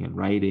teaching and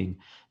writing,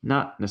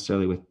 not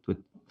necessarily with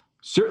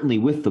certainly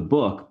with the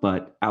book,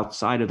 but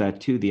outside of that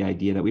too, the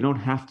idea that we don't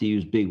have to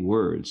use big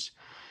words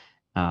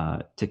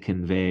to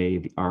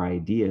convey our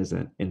ideas.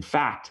 And in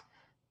fact,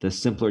 the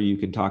simpler you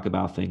can talk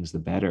about things, the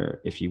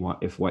better. If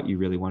what you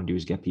really want to do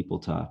is get people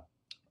to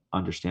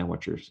understand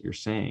what you're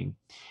saying.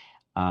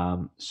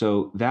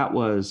 So that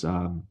was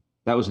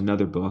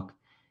another book.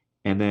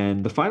 And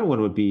then the final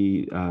one would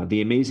be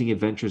The Amazing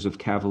Adventures of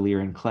Cavalier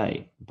and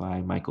Clay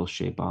by Michael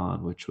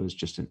Chabon, which was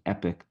just an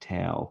epic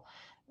tale.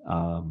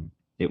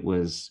 It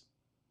was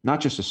not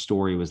just a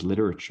story; it was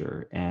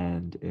literature,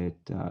 and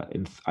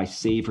I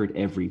savored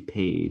every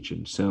page.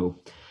 And so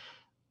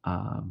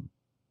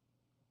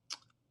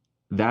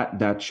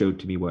that showed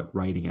to me what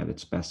writing at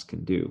its best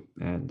can do,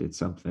 and it's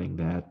something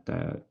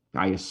that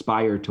I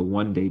aspire to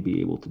one day be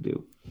able to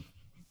do.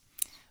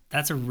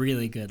 That's a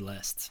really good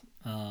list.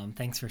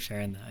 Thanks for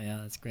sharing that. Yeah,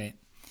 that's great.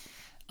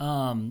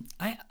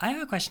 I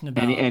have a question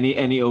about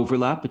any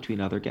overlap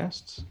between other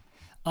guests.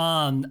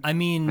 I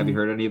mean, have you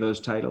heard any of those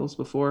titles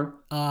before?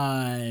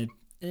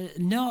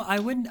 No, I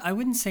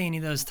wouldn't say any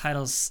of those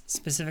titles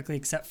specifically,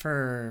 except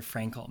for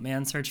Frankl.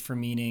 Man's Search for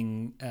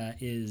Meaning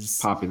is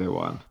popular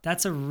one.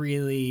 It's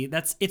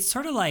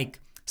sort of like,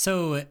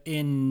 so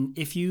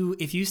if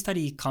you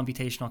study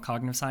computational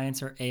cognitive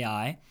science or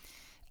AI,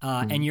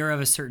 and you're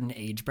of a certain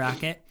age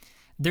bracket,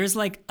 there's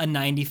like a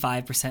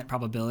 95%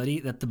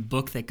 probability that the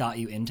book that got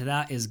you into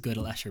that is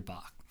Gödel Escher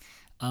Bach.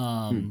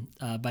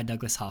 By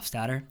Douglas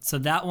Hofstadter. So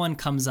that one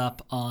comes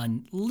up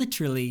on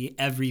literally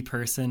every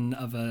person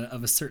of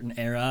a certain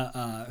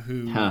era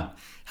who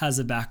has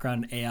a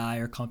background in AI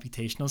or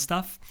computational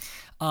stuff.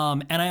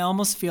 And I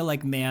almost feel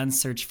like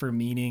Man's Search for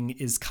Meaning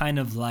is kind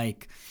of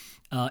like,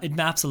 it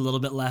maps a little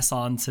bit less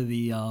onto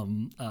the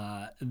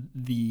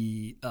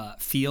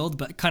field,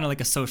 but kind of like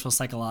a social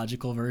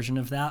psychological version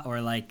of that, or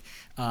like,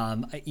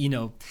 so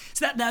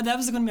that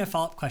was going to be a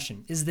follow-up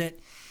question, is that,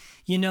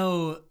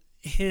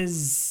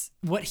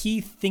 what he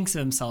thinks of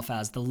himself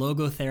as, the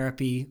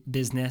logotherapy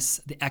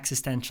business, the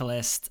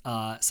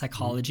existentialist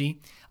psychology.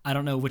 Mm-hmm. I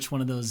don't know which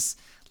one of those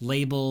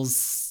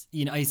labels,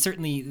 I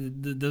certainly,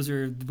 those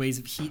are the ways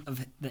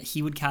that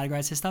he would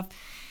categorize his stuff.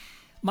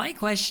 My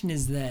question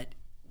is that,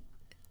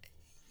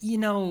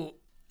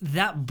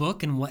 that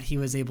book and what he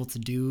was able to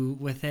do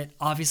with it,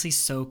 obviously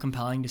so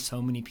compelling to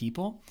so many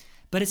people,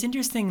 but it's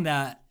interesting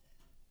that,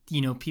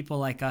 people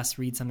like us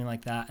read something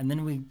like that, and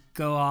then we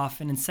go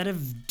off and instead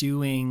of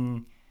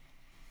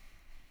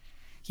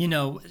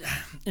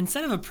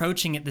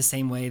approaching it the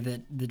same way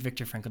that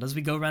Viktor Frankl does,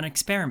 we go run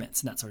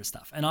experiments and that sort of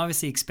stuff. And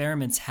obviously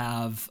experiments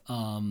have,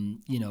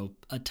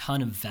 a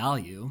ton of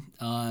value.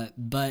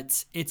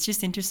 But it's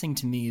just interesting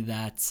to me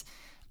that,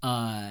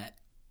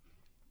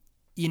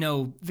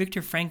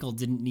 Viktor Frankl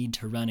didn't need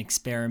to run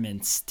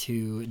experiments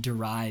to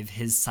derive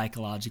his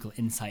psychological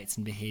insights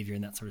and behavior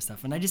and that sort of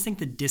stuff. And I just think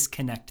the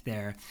disconnect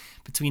there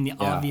between the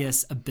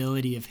obvious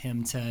ability of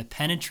him to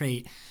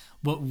penetrate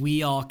what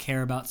we all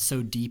care about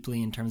so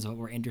deeply in terms of what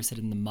we're interested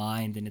in, the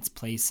mind and its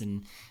place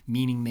in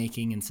meaning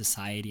making in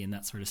society and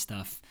that sort of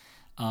stuff.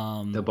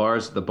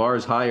 The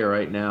bar's higher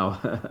right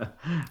now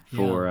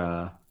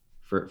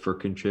for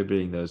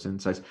contributing those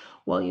insights.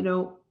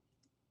 Well,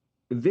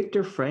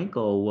 Viktor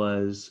Frankl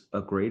was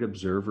a great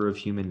observer of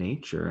human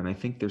nature, and I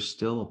think there's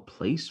still a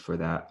place for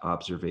that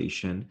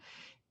observation.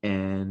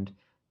 And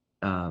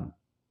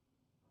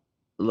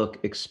look,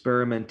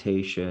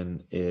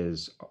 experimentation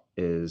is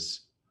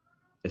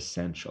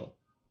essential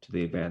to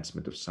the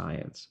advancement of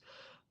science,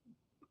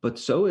 but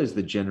so is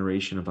the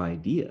generation of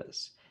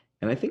ideas.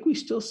 And I think we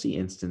still see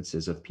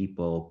instances of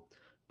people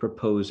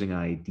proposing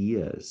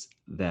ideas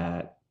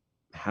that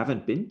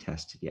haven't been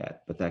tested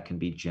yet, but that can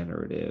be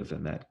generative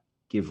and that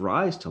give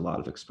rise to a lot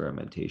of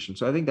experimentation.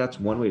 So I think that's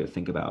one way to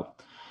think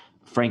about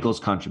Frankl's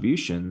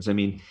contributions. I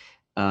mean,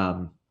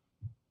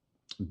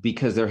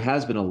 because there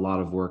has been a lot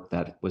of work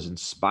that was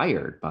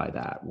inspired by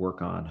that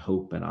work on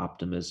hope and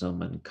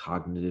optimism and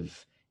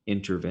cognitive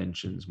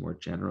interventions more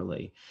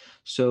generally.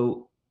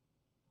 So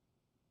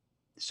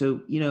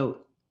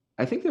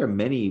I think there are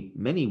many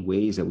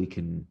ways that we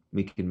can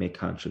make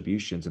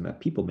contributions and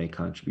that people make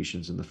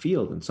contributions in the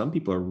field. And some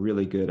people are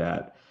really good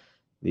at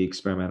the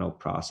experimental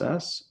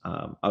process.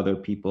 Other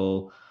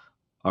people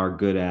are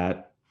good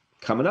at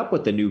coming up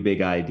with the new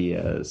big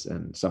ideas,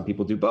 and some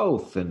people do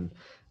both. And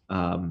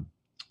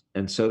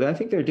And so I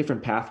think there are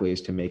different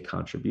pathways to make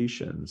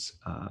contributions.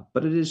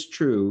 But it is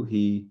true,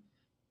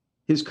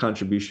 his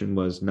contribution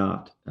was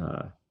not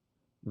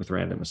with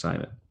random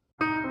assignment.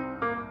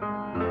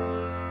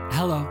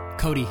 Hello,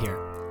 Cody here.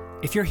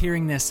 If you're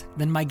hearing this,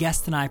 then my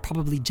guest and I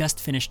probably just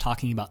finished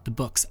talking about the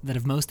books that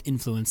have most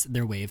influenced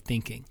their way of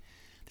thinking.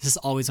 This is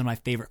always one of my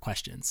favorite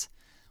questions.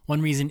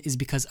 One reason is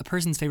because a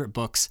person's favorite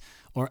books,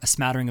 or a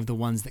smattering of the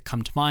ones that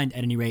come to mind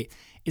at any rate,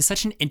 is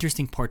such an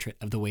interesting portrait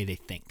of the way they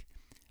think.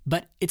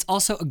 But it's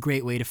also a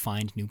great way to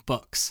find new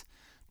books.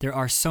 There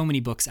are so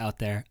many books out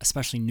there,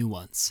 especially new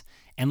ones.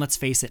 And let's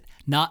face it,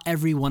 not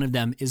every one of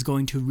them is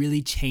going to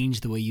really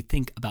change the way you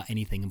think about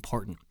anything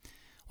important.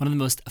 One of the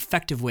most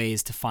effective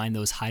ways to find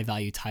those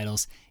high-value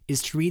titles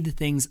is to read the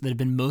things that have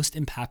been most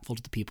impactful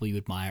to the people you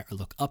admire or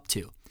look up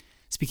to.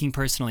 Speaking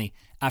personally,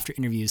 after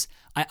interviews,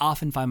 I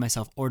often find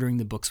myself ordering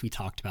the books we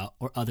talked about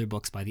or other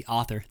books by the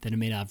author that I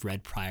may not have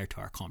read prior to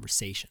our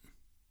conversation.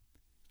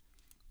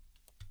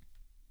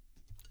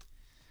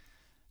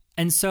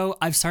 And so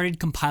I've started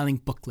compiling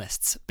book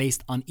lists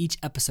based on each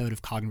episode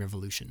of Cognitive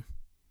Revolution.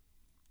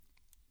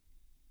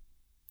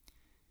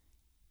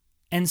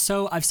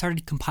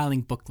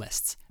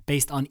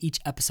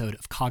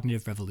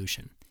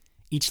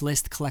 Each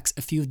list collects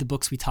a few of the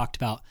books we talked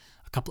about,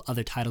 a couple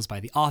other titles by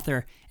the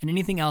author, and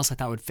anything else I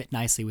thought would fit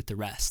nicely with the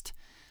rest.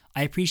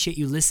 I appreciate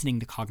you listening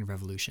to Cognitive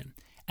Revolution,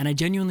 and I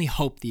genuinely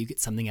hope that you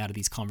get something out of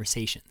these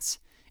conversations.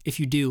 If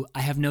you do,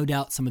 I have no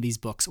doubt some of these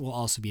books will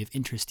also be of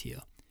interest to you.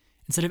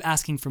 Instead of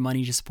asking for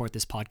money to support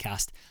this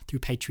podcast through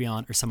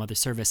Patreon or some other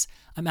service,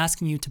 I'm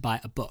asking you to buy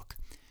a book.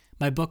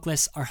 My book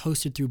lists are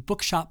hosted through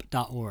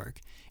bookshop.org.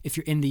 If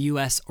you're in the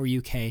US or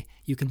UK,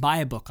 you can buy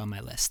a book on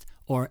my list,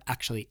 or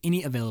actually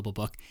any available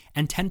book,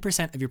 and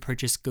 10% of your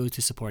purchase goes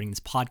to supporting this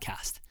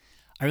podcast.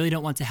 I really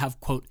don't want to have,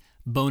 quote,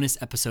 bonus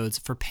episodes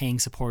for paying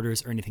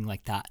supporters or anything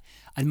like that.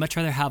 I'd much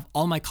rather have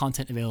all my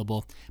content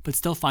available, but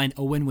still find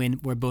a win-win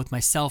where both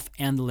myself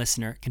and the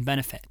listener can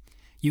benefit.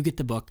 You get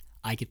the book,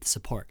 I get the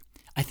support.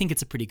 I think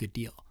it's a pretty good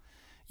deal.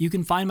 You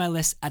can find my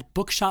list at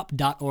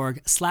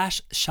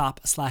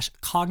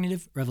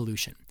bookshop.org/shop/cognitive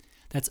revolution.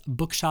 That's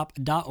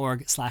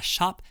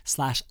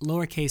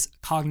bookshop.org/shop/lowercase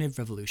cognitive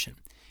revolution.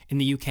 In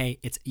the UK,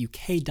 it's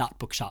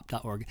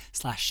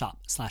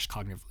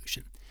uk.bookshop.org/shop/cognitive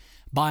revolution.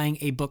 Buying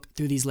a book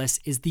through these lists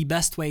is the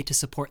best way to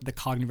support the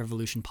Cognitive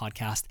Revolution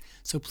podcast,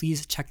 so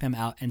please check them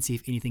out and see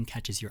if anything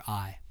catches your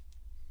eye.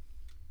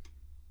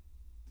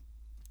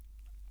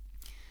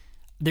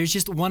 There's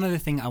just one other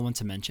thing I want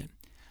to mention.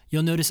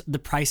 You'll notice the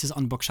prices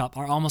on Bookshop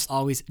are almost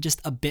always just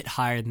a bit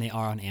higher than they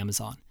are on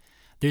Amazon.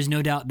 There's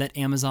no doubt that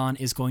Amazon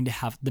is going to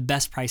have the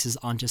best prices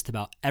on just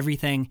about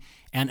everything,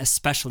 and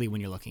especially when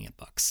you're looking at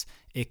books.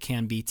 It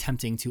can be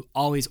tempting to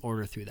always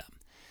order through them.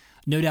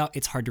 No doubt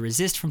it's hard to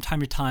resist from time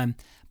to time,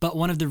 but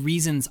one of the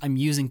reasons I'm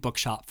using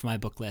Bookshop for my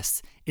book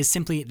lists is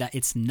simply that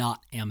it's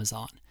not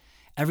Amazon.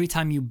 Every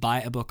time you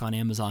buy a book on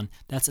Amazon,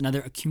 that's another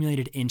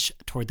accumulated inch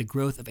toward the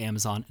growth of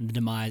Amazon and the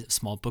demise of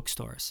small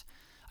bookstores.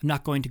 I'm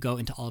not going to go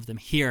into all of them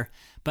here,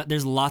 but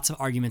there's lots of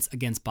arguments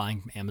against buying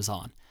from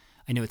Amazon.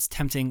 I know it's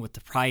tempting with the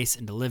price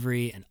and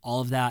delivery and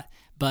all of that,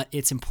 but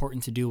it's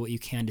important to do what you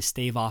can to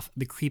stave off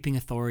the creeping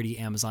authority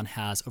Amazon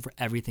has over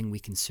everything we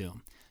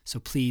consume. So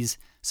please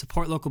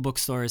support local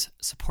bookstores,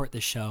 support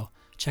this show.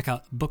 Check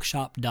out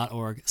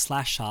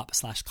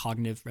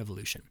bookshop.org/shop/cognitive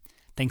revolution.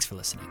 Thanks for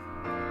listening.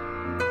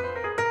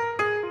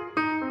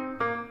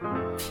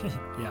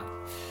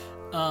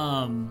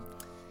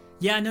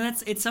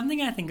 It's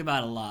something I think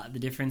about a lot, the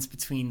difference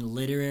between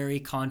literary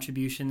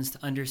contributions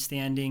to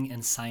understanding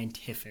and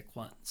scientific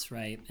ones,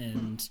 right?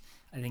 And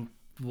I think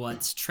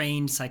what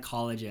trained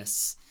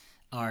psychologists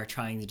are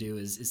trying to do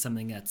is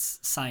something that's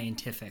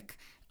scientific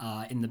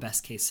in the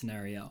best case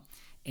scenario.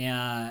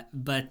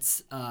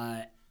 But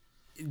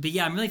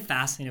I'm really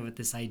fascinated with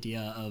this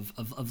idea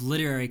of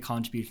literary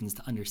contributions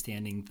to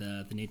understanding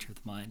the nature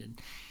of the mind. And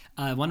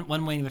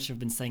one way in which I've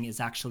been studying is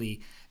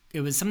actually, it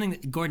was something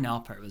that Gordon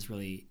Alpert was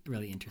really,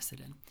 really interested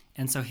in.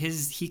 And so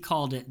he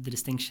called it the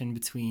distinction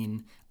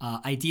between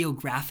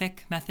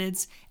ideographic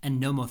methods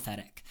and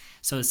nomothetic.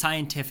 So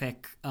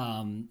scientific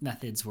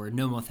methods were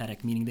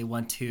nomothetic, meaning they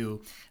want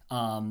to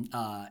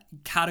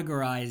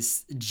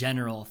categorize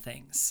general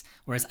things,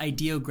 whereas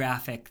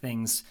ideographic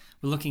things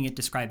were looking at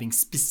describing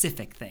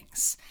specific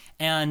things.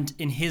 And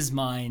in his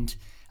mind,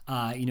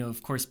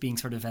 of course, being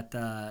sort of at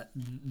the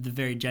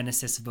very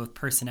genesis of both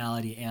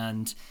personality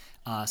and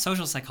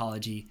social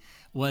psychology,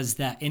 was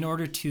that in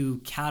order to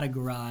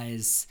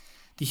categorize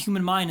the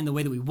human mind in the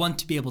way that we want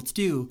to be able to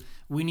do,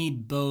 we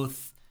need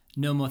both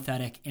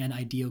nomothetic and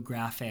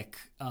ideographic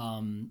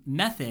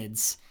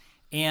methods.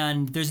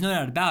 And there's no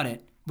doubt about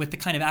it, with the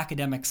kind of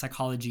academic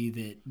psychology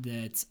that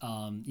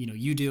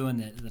you do and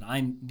that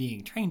I'm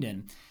being trained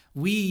in,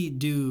 we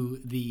do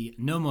the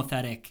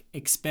nomothetic,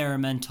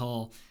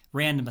 experimental,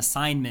 random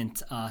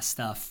assignment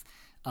stuff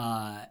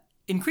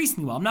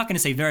increasingly well. I'm not going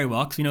to say very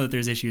well, because we know that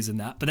there's issues in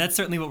that, but that's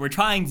certainly what we're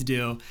trying to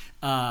do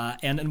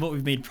and what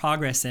we've made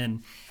progress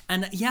in.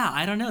 And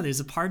I don't know,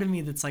 there's a part of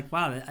me that's like,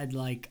 wow, I'd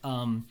like,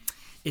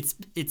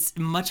 it's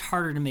much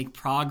harder to make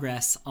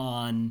progress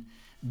on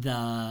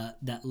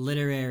that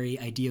literary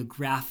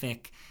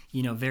ideographic,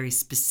 very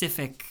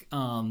specific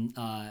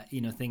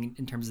thing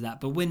in terms of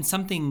that. But when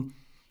something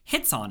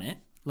hits on it,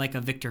 like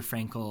a Viktor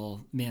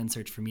Frankl Man's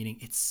Search for Meaning,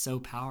 it's so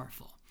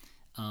powerful.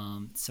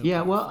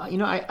 Yeah, Powerful. well,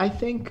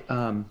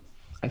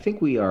 I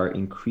think we are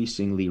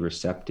increasingly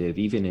receptive,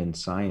 even in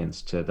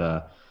science, to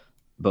the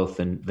both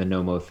the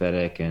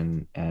nomothetic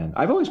and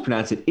I've always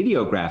pronounced it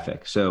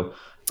ideographic. So,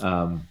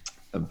 What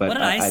but did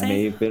I I may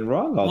say? have been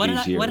wrong all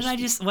these What did I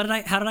years. just what did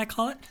I how did I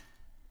call it?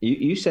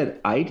 You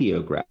said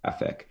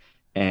ideographic,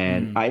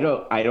 and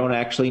Mm, I don't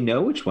actually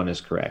know which one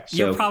is correct.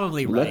 you're So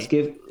probably right.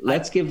 I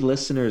let's give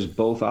listeners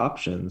both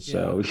options,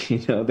 Yeah.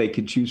 so they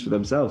can choose for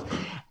themselves.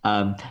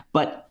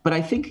 But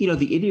I think the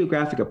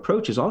ideographic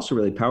approach is also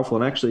really powerful.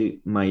 And actually,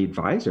 my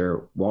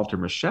advisor Walter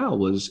Mischel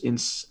was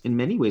in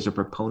many ways a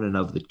proponent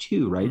of the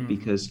two, right? Mm,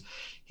 Because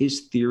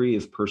his theory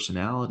of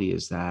personality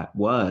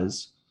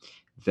was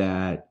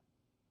that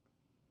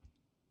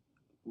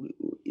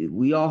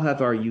we all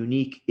have our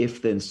unique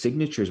if then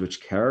signatures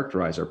which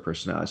characterize our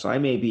personality. So I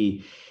may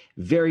be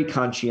very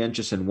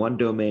conscientious in one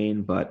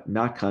domain, but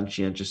not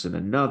conscientious in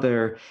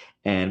another.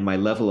 And my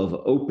level of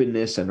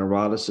openness and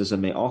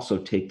eroticism may also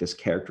take this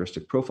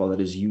characteristic profile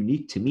that is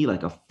unique to me,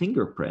 like a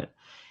fingerprint.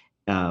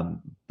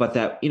 But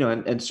that,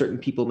 and certain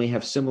people may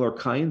have similar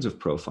kinds of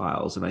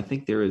profiles. And I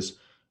think there is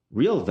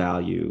real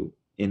value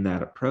in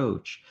that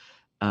approach.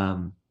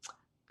 Um,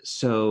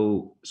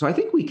 so I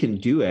think we can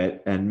do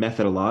it, and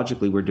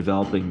methodologically we're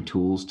developing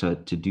tools to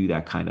do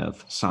that kind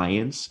of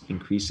science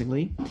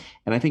increasingly,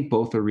 and I think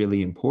both are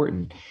really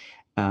important.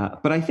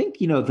 But I think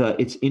the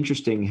it's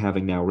interesting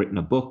having now written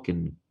a book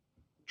and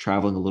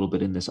traveling a little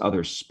bit in this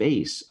other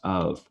space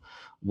of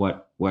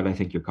what I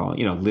think you're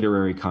calling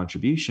literary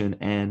contribution.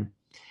 And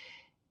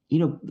you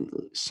know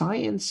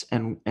science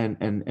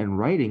and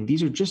writing,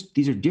 these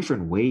are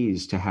different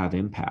ways to have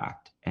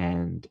impact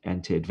and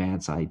to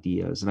advance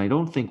ideas, and I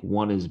don't think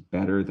one is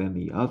better than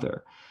the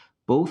other.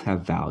 Both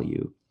have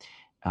value,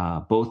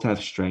 both have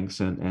strengths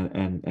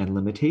and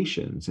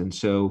limitations. And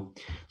so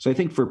I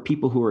think for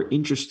people who are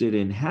interested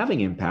in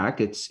having impact,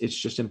 it's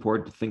just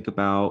important to think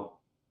about,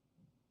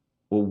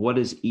 well, what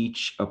does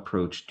each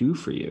approach do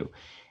for you?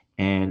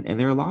 And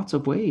there are lots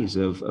of ways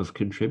of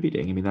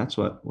contributing. I mean, that's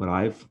what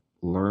I've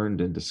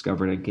learned and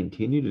discovered and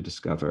continue to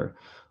discover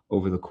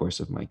over the course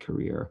of my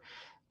career.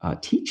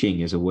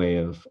 Teaching is a way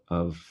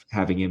of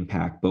having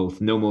impact, both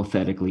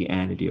nomothetically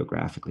and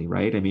ideographically,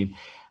 right? I mean,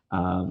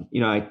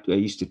 I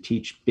used to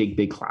teach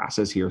big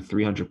classes here,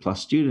 300 plus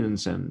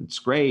students, and it's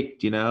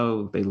great. They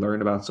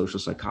learn about social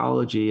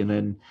psychology, and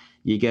then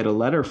you get a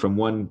letter from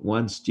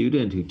one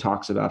student who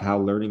talks about how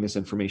learning this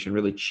information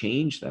really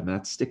changed them.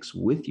 That sticks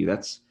with you.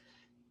 That's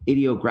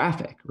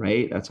ideographic,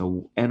 right? That's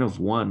a N of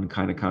one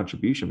kind of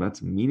contribution.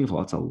 That's meaningful.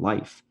 That's a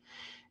life.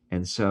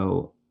 And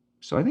so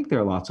I think there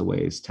are lots of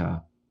ways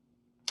to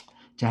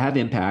have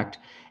impact,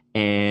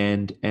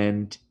 and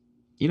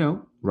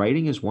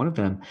writing is one of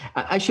them.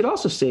 I should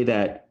also say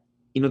that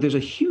there's a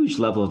huge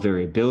level of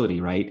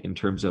variability, right, in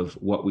terms of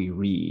what we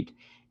read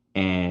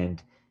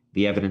and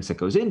the evidence that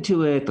goes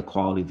into it, the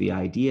quality of the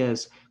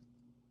ideas.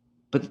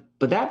 But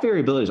that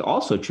variability is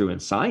also true in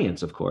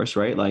science, of course,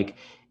 right? Like,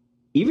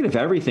 even if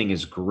everything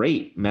is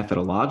great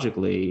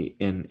methodologically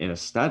in a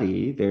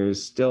study,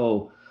 there's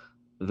still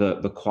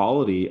the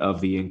quality of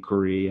the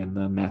inquiry and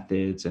the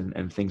methods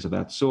and things of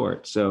that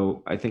sort.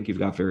 So I think you've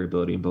got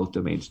variability in both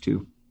domains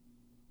too.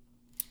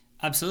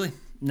 absolutely.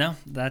 No,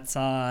 that's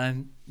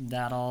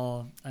that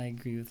all. I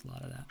agree with a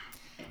lot of that.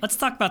 Let's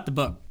talk about the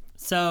book.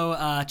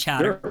 So,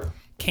 Chatter Sure.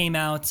 came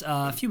out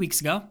a few weeks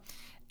ago,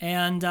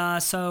 and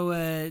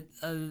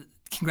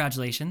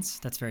congratulations.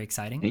 That's very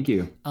exciting. Thank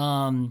you.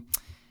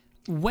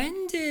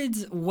 When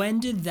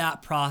did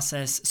that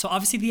process? So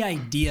obviously the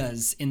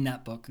ideas in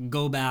that book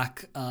go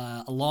back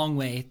a long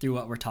way through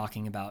what we're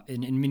talking about.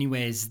 In many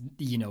ways,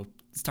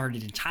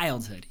 started in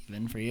childhood,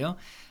 even for you.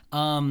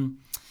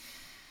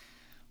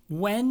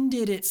 When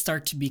did it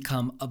start to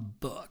become a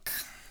book?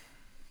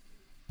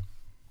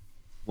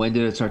 When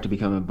did it start to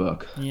become a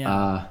book?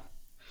 Yeah.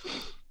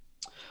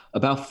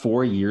 About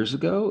 4 years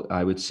ago,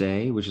 I would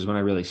say, which is when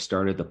I really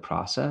started the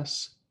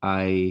process.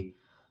 I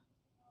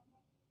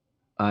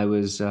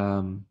was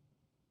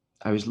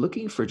I was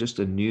looking for just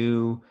a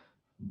new.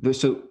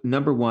 So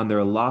number one, there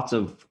are lots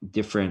of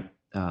different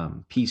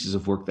pieces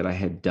of work that I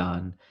had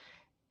done,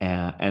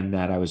 and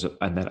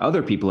that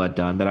other people had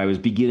done, that I was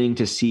beginning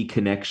to see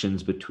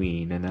connections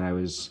between, and then I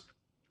was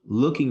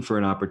looking for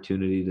an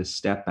opportunity to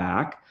step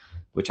back,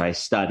 which I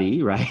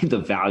study, right? The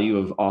value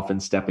of often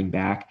stepping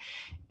back,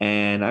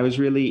 and I was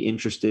really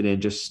interested in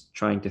just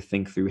trying to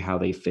think through how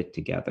they fit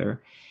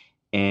together.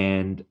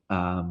 And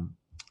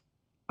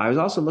I was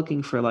also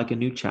looking for like a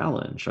new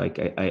challenge. Like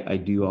I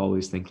do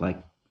always think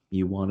like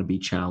you want to be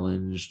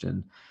challenged,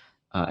 and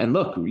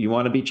look, you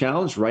want to be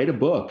challenged, write a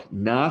book.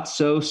 Not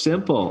so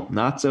simple,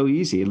 not so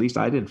easy. At least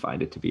I didn't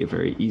find it to be a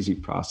very easy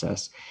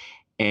process.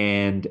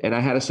 And I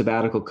had a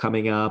sabbatical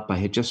coming up. I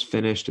had just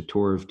finished a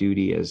tour of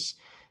duty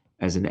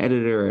as an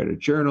editor at a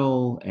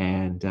journal,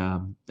 and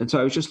so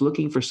I was just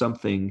looking for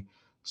something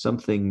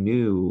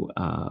new,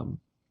 an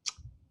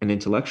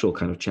intellectual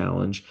kind of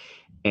challenge,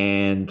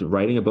 and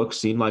writing a book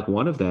seemed like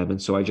one of them.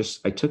 And so I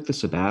took the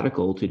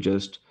sabbatical to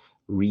just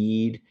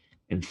read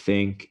and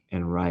think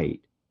and write.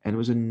 And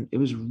it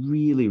was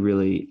really,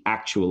 really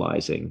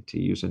actualizing, to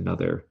use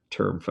another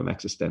term from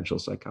existential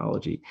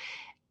psychology.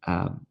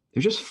 It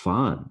was just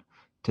fun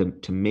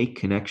to make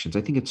connections.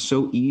 I think it's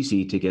so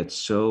easy to get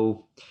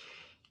so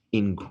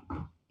in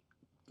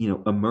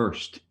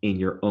immersed in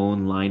your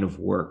own line of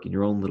work, in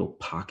your own little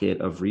pocket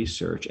of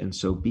research. And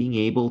so being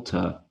able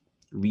to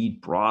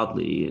read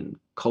broadly in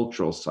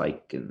cultural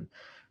psych and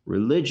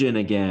religion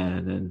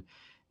again,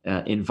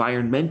 and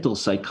environmental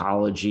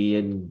psychology,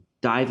 and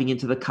diving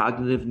into the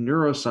cognitive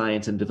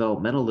neuroscience and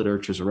developmental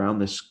literatures around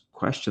this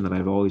question that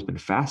I've always been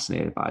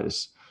fascinated by,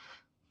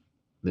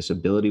 this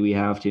ability we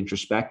have to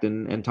introspect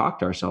and talk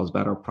to ourselves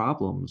about our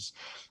problems.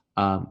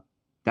 Um,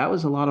 that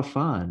was a lot of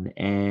fun.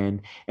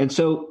 And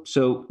so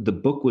the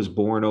book was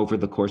born over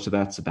the course of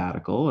that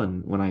sabbatical.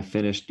 And when I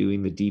finished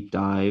doing the deep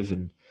dive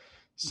and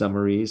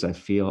summaries, I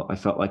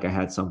felt like I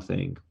had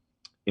something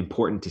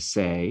important to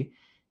say.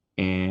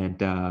 And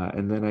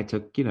then I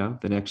took, the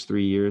next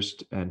 3 years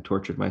and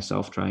tortured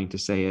myself trying to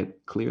say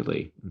it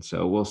clearly. And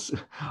so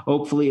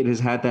hopefully it has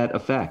had that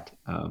effect.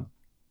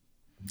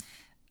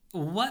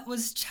 What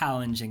was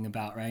challenging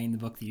about writing the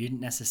book that you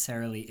didn't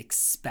necessarily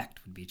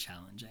expect would be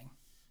challenging?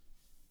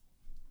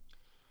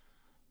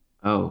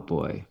 Oh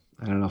boy.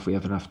 I don't know if we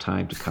have enough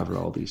time to cover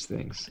all these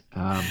things.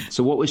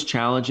 So what was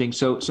challenging?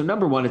 So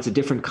number one, it's a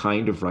different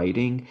kind of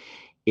writing.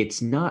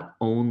 It's not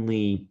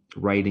only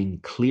writing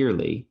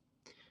clearly,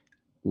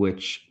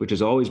 which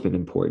has always been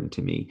important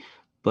to me,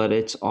 but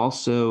it's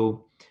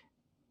also,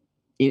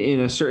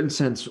 in a certain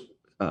sense,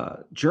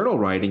 journal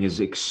writing is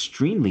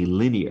extremely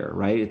linear,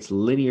 right? It's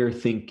linear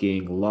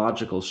thinking,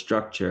 logical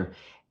structure.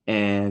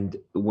 And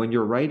when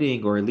you're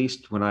writing, or at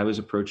least when I was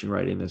approaching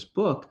writing this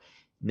book,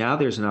 now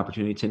there's an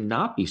opportunity to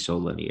not be so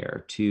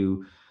linear,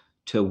 to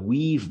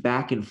weave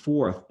back and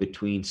forth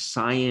between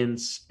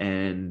science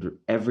and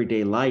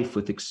everyday life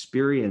with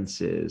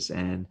experiences,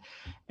 and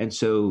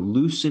so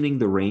loosening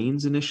the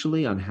reins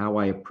initially on how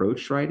I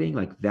approached writing,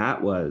 like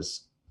that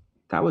was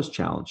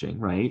challenging,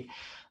 right?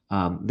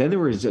 Then there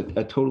was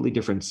a totally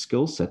different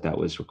skill set that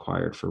was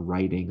required for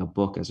writing a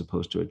book as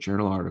opposed to a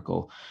journal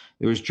article.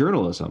 There was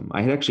journalism.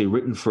 I had actually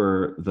written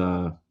for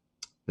the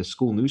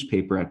school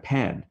newspaper at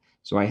Penn,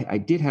 so I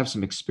did have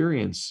some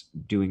experience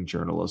doing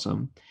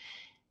journalism,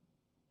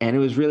 and it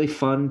was really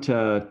fun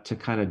to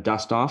kind of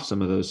dust off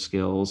some of those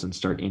skills and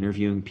start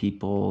interviewing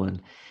people.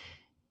 And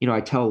I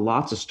tell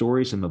lots of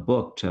stories in the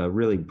book to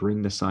really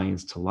bring the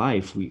science to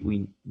life.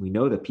 We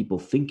know that people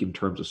think in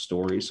terms of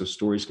stories, so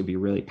stories can be a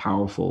really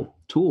powerful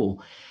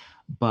tool.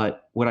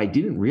 But what I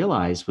didn't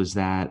realize was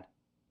that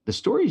the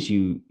stories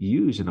you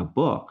use in a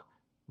book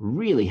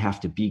really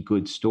have to be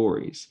good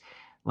stories.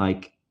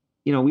 Like,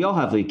 we all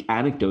have like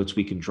anecdotes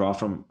we can draw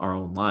from our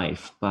own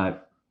life,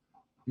 but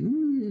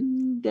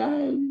to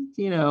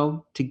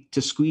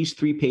squeeze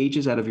 3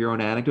 pages out of your own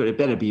anecdote, it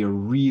better be a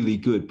really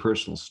good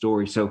personal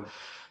story. So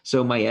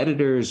my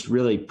editors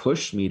really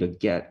pushed me to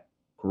get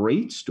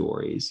great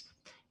stories.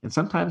 And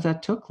sometimes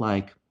that took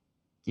like,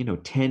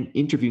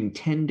 interviewing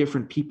 10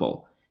 different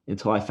people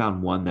until I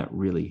found one that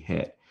really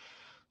hit.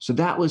 So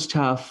that was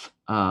tough.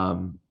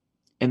 And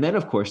then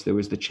of course there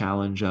was the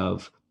challenge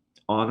of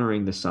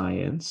honoring the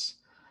science,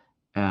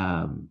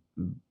 um,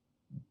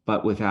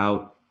 but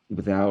without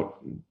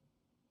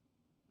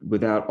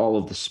all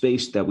of the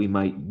space that we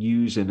might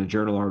use in a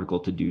journal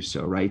article to do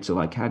so, right? So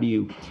like, how do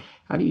you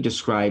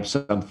describe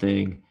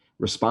something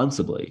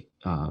responsibly,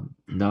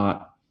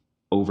 not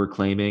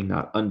overclaiming,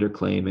 not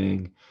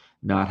underclaiming,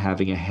 not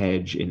having a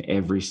hedge in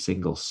every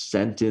single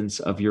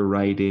sentence of your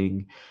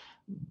writing?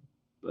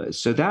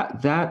 So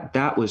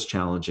that was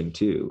challenging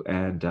too,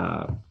 and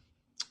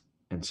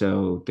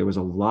so there was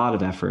a lot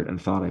of effort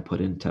and thought I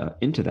put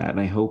into that, and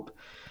I hope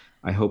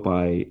I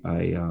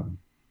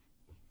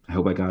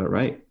got it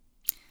right.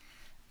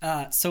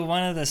 So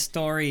one of the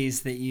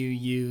stories that you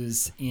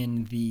use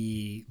in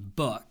the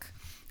book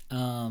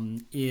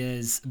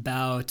is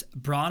about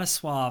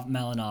Bronislaw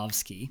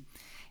Malinowski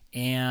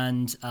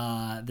and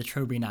the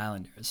Trobriand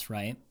Islanders,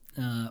 right?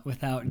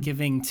 Without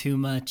giving too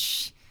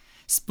much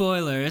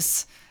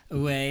spoilers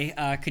away,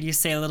 could you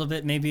say a little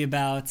bit maybe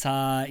about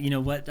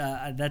what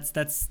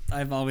that's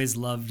I've always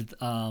loved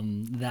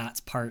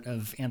that part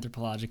of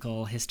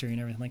anthropological history and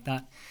everything like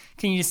that.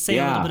 Can you just say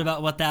a little bit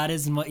about what that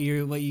is and what you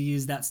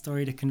use that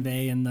story to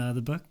convey in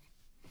the book?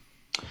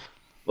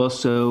 Well,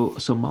 so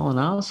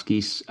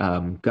Malinowski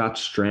got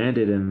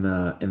stranded in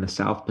the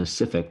South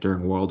Pacific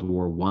during World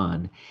War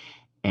One,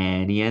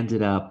 and he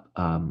ended up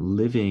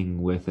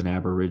living with an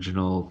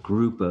Aboriginal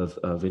group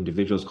of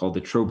individuals called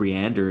the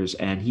Trobrianders,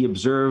 and he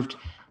observed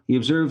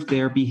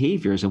their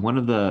behaviors. And one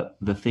of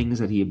the things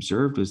that he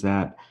observed was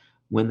that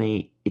when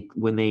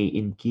they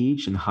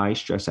engaged in high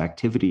stress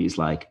activities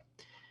like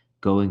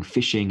going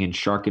fishing in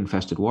shark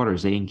infested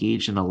waters, they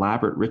engaged in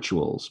elaborate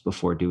rituals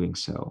before doing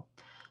so.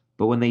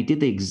 But when they did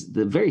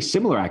the very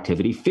similar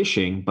activity,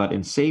 fishing, but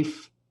in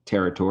safe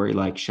territory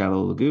like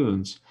shallow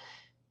lagoons,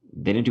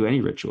 they didn't do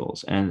any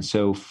rituals. And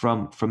so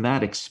from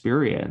that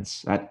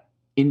experience, that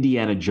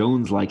Indiana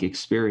Jones like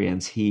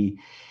experience, he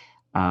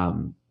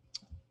um,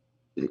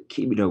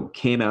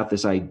 came out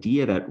this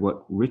idea that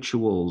what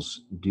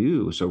rituals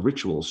do, so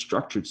rituals,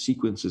 structured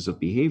sequences of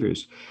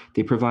behaviors,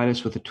 they provide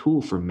us with a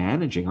tool for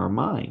managing our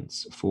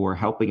minds, for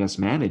helping us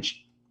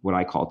manage what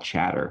I call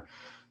chatter,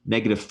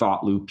 negative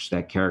thought loops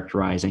that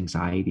characterize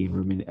anxiety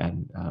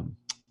and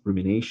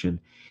rumination.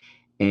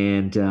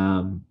 And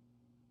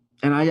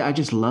I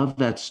just love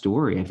that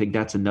story. I think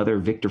that's another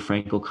Viktor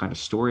Frankl kind of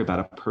story about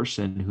a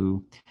person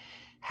who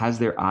has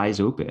their eyes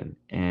open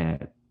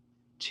and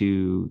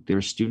to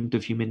their student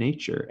of human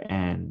nature,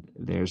 and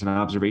there's an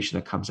observation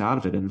that comes out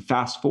of it. And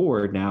fast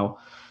forward now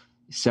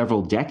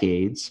several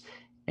decades,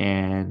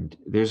 and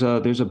there's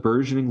a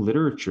burgeoning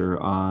literature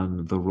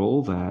on the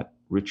role that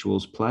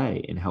rituals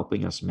play in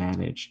helping us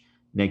manage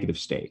negative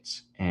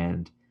states.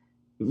 And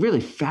really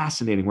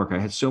fascinating work. I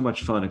had so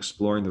much fun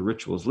exploring the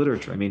rituals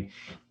literature. I mean,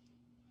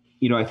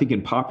 I think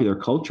in popular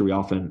culture, we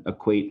often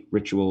equate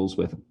rituals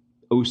with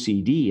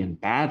OCD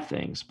and bad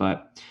things,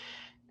 but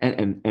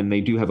and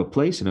they do have a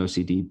place in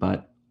OCD,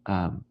 but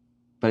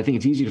I think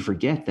it's easy to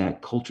forget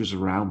that cultures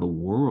around the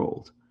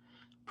world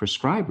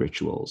prescribe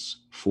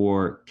rituals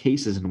for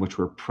cases in which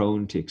we're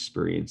prone to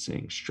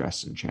experiencing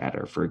stress and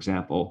chatter. For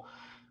example,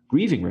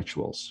 grieving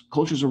rituals.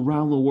 Cultures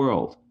around the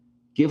world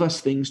give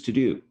us things to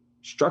do,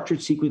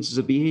 structured sequences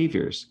of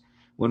behaviors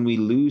when we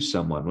lose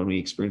someone, when we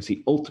experience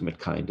the ultimate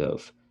kind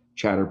of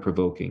chatter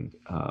provoking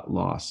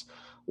loss,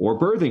 or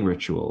birthing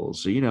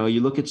rituals.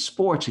 You look at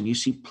sports and you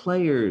see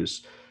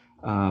players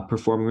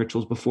performing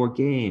rituals before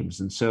games.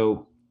 And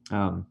so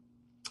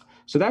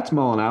that's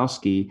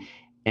Malinowski,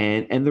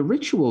 and the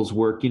rituals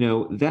work.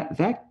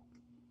 That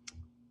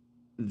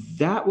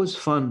was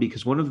fun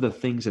because one of the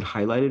things it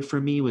highlighted for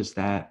me was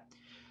that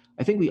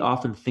I think we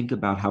often think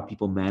about how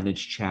people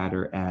manage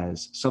chatter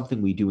as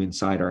something we do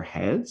inside our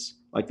heads,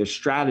 like there's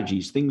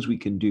strategies, things we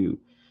can do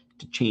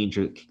to change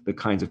the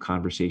kinds of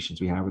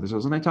conversations we have with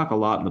ourselves. And I talk a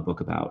lot in the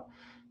book about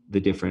the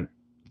different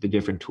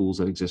tools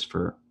that exist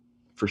for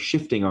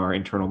shifting our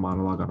internal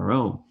monologue on our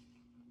own.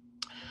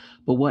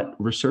 But what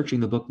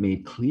researching the book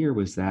made clear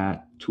was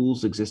that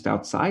tools exist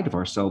outside of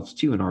ourselves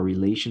too, in our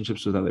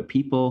relationships with other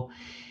people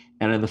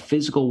and in the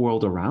physical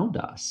world around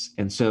us.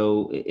 And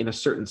so in a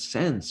certain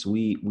sense,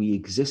 we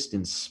exist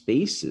in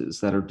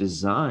spaces that are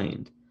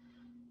designed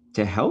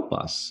to help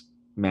us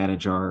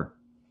manage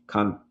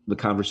the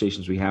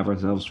conversations we have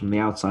ourselves from the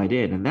outside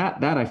in. And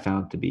that I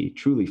found to be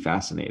truly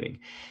fascinating.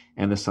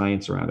 And the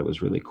science around it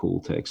was really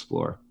cool to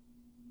explore.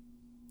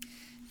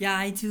 Yeah,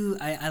 I do.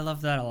 I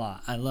love that a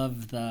lot. I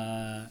love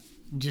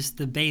just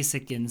the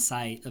basic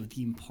insight of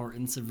the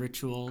importance of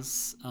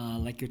rituals,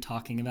 like you're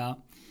talking about.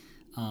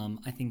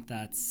 I think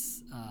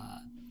that's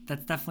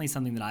definitely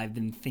something that I've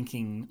been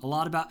thinking a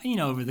lot about,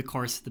 over the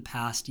course of the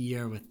past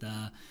year, with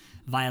the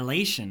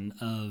violation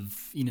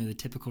of, the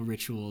typical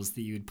rituals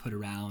that you would put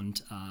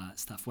around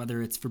stuff,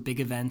 whether it's for big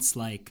events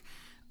like,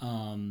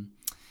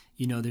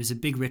 there's a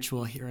big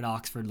ritual here at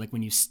Oxford, like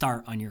when you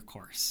start on your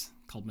course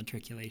called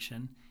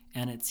matriculation,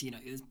 and it's,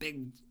 this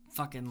big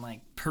fucking like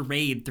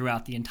parade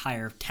throughout the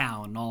entire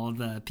town, all of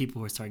the people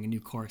who are starting a new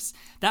course.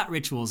 That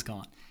ritual is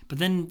gone. But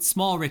then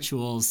small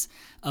rituals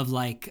of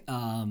like,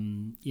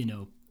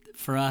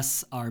 for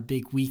us, our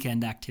big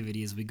weekend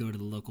activity is we go to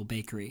the local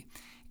bakery.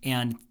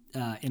 And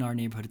in our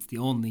neighborhood, it's the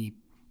only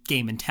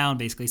game in town,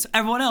 basically. So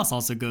everyone else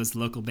also goes to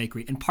the local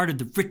bakery. And part of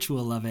the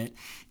ritual of it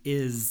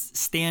is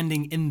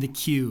standing in the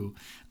queue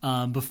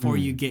before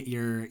you get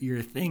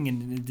your thing.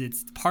 And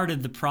it's part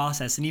of the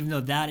process. And even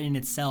though that in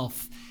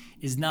itself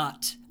is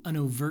not an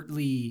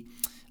overtly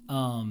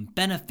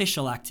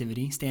beneficial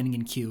activity, standing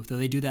in queue, though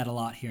they do that a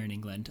lot here in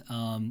England.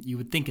 You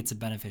would think it's a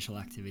beneficial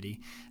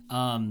activity.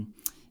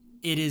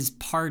 It is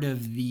part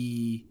of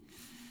the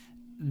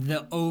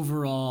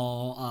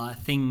overall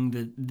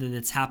thing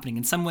that's happening.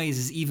 In some ways,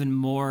 is even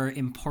more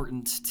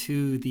important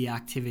to the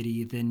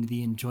activity than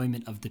the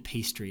enjoyment of the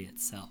pastry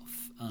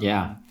itself.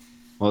 Yeah.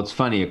 Well, it's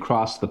funny,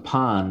 across the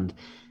pond,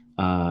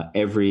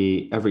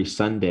 every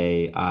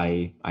Sunday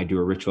I do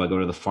a ritual. I go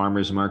to the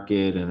farmer's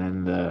market and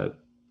then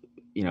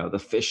the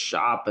fish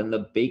shop and the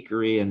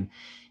bakery, and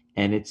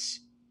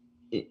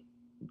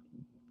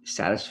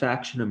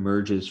satisfaction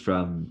emerges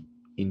from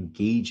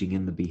engaging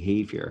in the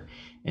behavior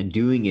and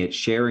doing it,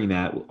 sharing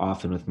that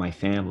often with my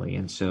family.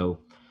 And so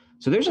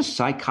there's a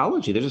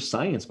psychology, there's a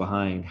science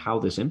behind how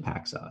this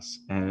impacts us,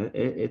 and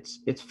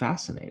it's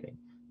fascinating,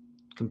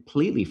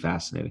 completely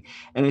fascinating.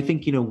 And I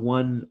think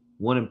one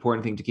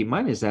important thing to keep in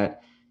mind is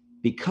that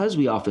because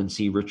we often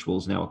see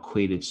rituals now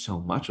equated so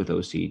much with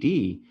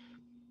OCD,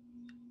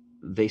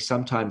 they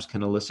sometimes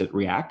can elicit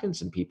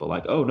reactance in people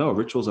like, oh no,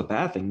 ritual's a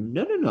bad thing.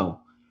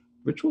 No.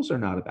 Rituals are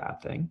not a bad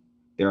thing.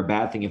 They're a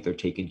bad thing if they're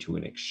taken to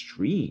an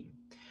extreme,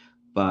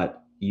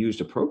 but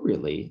used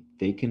appropriately,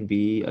 they can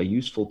be a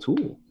useful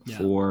tool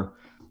for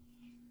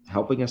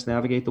helping us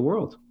navigate the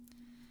world.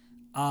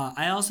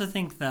 I also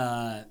think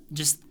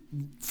just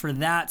for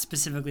that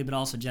specifically, but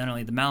also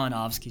generally, the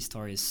Malinowski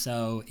story is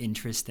so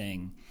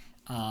interesting.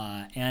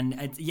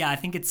 I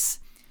think it's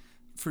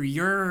for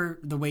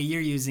the way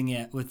you're using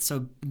it with,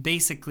 so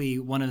basically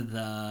one of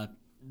the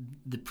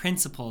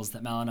principles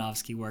that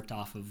Malinowski worked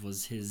off of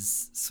was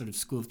his sort of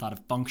school of thought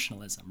of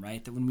functionalism,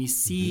 right? That when we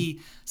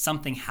see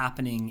something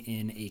happening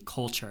in a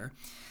culture,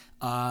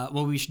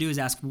 what we should do is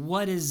ask,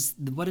 what is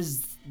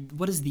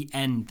the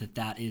end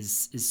that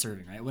is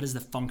serving, right? What is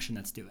the function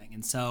that's doing?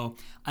 And so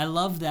I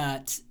love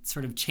that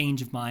sort of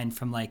change of mind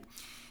from like,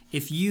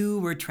 if you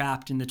were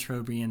trapped in the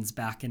Trobrians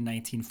back in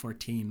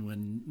 1914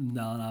 when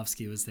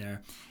Malinowski was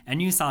there,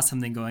 and you saw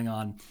something going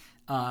on,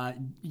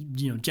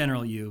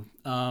 General you,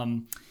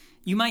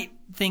 you might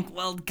think,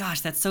 well,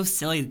 gosh, that's so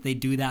silly that they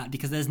do that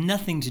because there's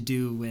nothing to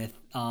do with,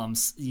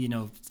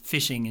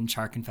 fishing in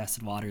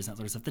shark-infested waters and that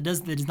sort of stuff. That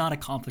does not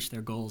accomplish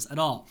their goals at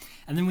all.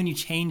 And then when you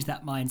change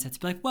that mindset to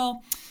be like,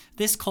 well,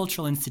 this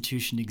cultural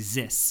institution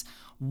exists.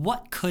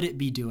 What could it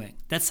be doing?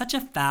 That's such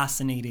a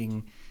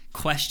fascinating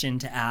question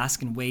to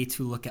ask and way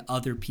to look at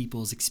other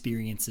people's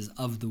experiences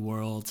of the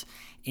world,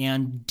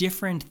 and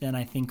different than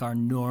I think our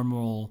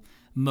normal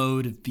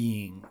mode of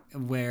being,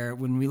 where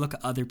when we look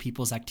at other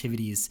people's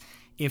activities,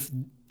 if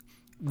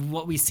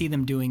what we see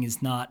them doing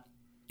it's not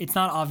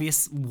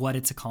obvious what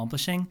it's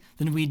accomplishing,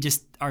 then we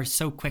just are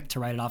so quick to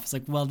write it off as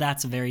like, well,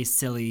 that's a very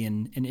silly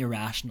and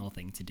irrational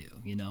thing to do,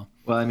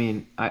 Well, I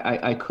mean,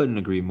 I couldn't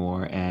agree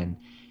more. And,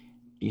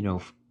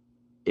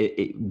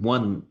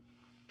 one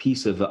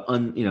piece of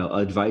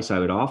advice I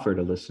would offer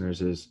to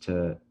listeners is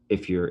to,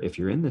 if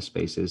you're in this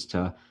space, is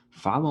to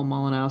follow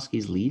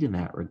Malinowski's lead in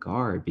that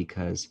regard,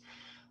 because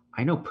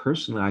I know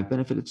personally I've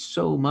benefited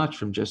so much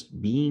from just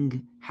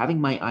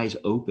having my eyes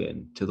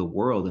open to the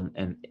world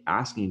and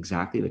asking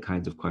exactly the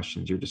kinds of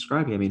questions you're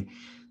describing. I mean,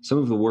 some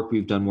of the work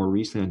we've done more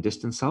recently on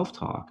distant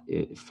self-talk,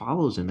 it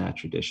follows in that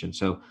tradition.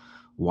 So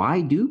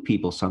why do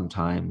people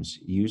sometimes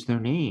use their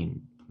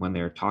name when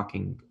they're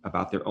talking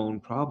about their own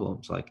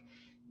problems? Like,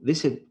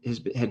 this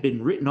had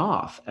been written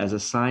off as a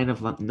sign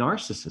of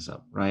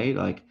narcissism, right?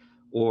 Like,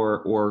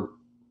 or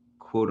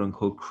quote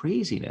unquote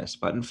craziness.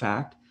 But in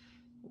fact,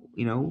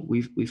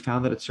 we've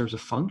found that it serves a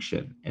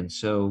function. And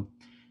so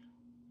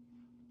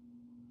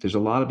there's a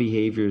lot of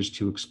behaviors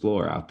to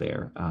explore out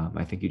there.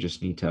 I think you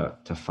just need to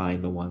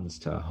find the ones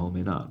to home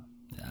in on.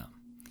 Yeah.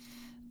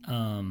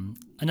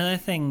 Another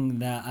thing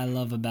that I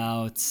love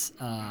about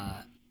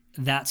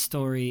that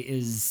story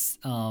is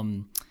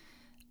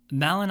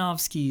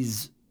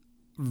Malinowski's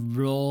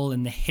role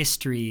in the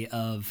history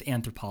of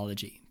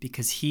anthropology,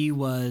 because he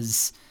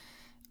was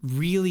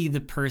really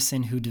the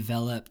person who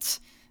developed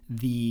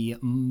the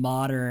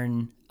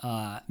modern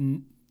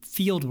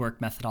fieldwork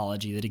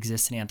methodology that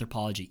exists in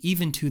anthropology,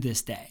 even to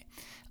this day.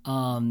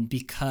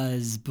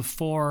 Because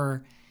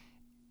before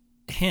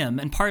him,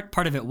 and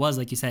part of it was,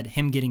 like you said,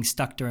 him getting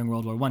stuck during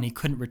World War I. He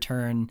couldn't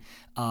return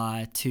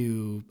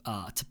to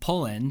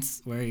Poland,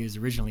 where he was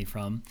originally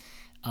from.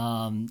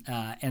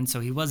 And so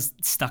he was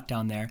stuck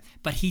down there,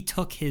 but he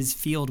took his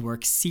field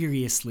work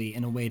seriously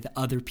in a way that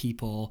other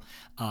people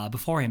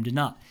before him did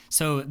not.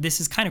 So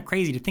this is kind of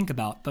crazy to think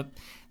about, but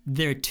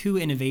there are two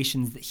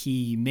innovations that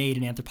he made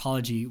in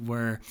anthropology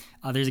where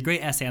there's a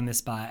great essay on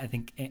this by, I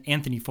think,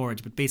 Anthony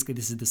Forge, but basically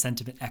this is the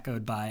sentiment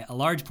echoed by a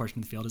large portion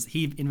of the field, is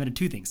he invented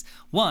two things.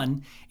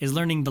 One is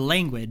learning the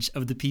language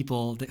of the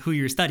people who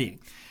you're studying,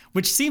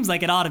 which seems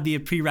like it ought to be a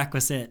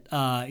prerequisite,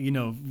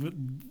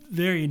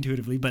 very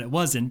intuitively, but it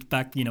wasn't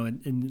back,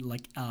 in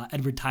like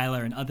Edward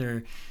Tyler and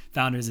other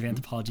founders of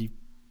anthropology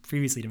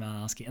previously to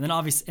Malinowski. And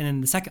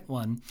then the second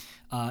one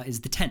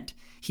is the tent.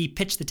 He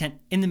pitched the tent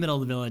in the middle of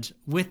the village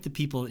with the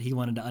people that he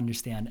wanted to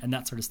understand and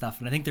that sort of stuff.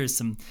 And I think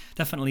there's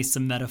definitely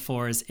some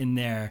metaphors in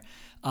there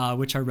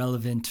which are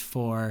relevant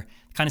for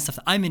the kind of stuff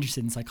that I'm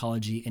interested in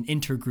psychology and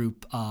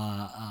intergroup,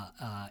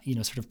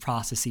 sort of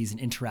processes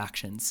and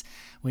interactions.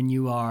 When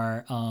you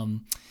are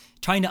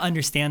trying to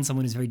understand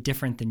someone who's very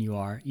different than you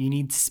are, you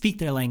need to speak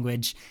their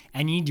language,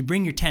 and you need to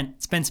bring your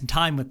tent, spend some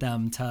time with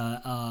them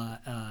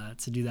to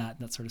do that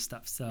sort of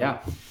stuff. So yeah,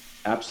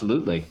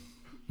 absolutely.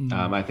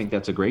 I think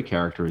that's a great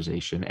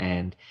characterization.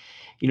 And,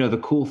 the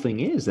cool thing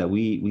is that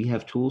we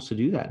have tools to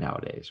do that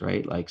nowadays,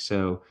 right? Like,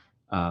 so,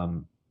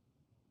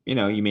 you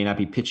may not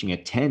be pitching a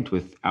tent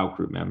with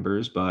outgroup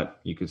members, but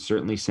you could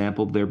certainly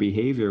sample their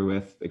behavior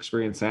with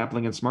experience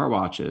sampling and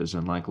smartwatches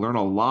and like learn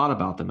a lot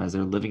about them as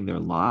they're living their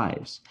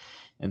lives.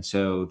 And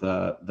so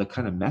the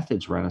kind of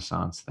methods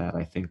renaissance that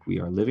I think we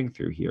are living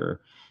through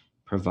here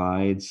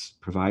provides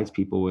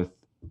people with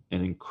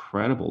an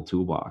incredible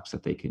toolbox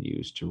that they can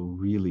use to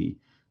really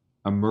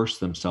immerse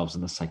themselves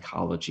in the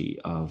psychology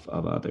of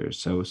others.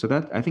 So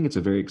that, I think it's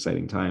a very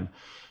exciting time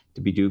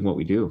to be doing what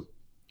we do.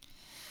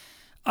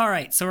 All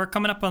right, so we're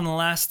coming up on the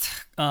last,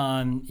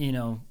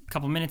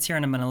 couple minutes here,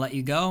 and I'm going to let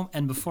you go.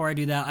 And before I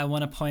do that, I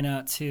want to point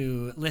out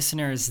to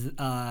listeners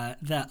that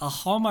a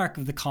hallmark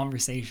of the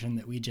conversation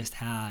that we just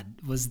had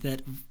was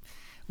that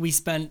we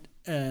spent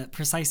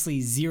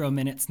precisely 0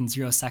 minutes and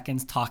 0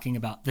 seconds talking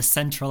about the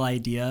central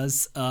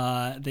ideas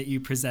that you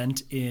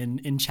present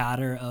in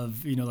chatter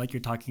of, like you're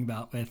talking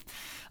about with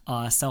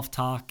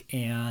self-talk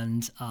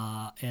and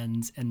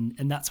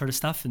that sort of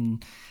stuff.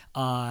 And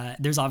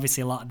there's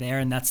obviously a lot there,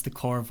 and that's the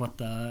core of what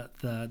the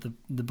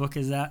book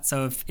is at.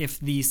 So if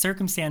the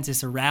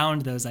circumstances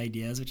around those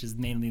ideas, which is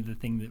mainly the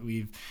thing that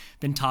we've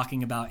been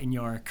talking about in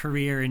your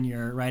career and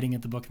your writing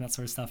of the book and that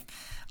sort of stuff,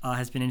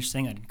 has been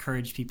interesting, I'd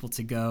encourage people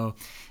to go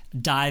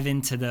dive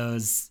into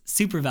those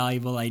super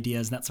valuable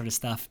ideas and that sort of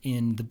stuff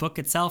in the book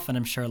itself, and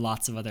I'm sure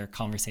lots of other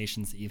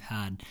conversations that you've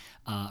had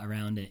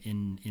around it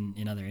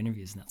in other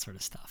interviews and that sort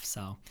of stuff.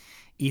 So,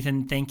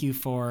 Ethan, thank you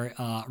for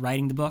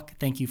writing the book.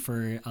 Thank you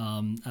for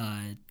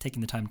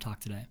taking the time to talk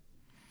today.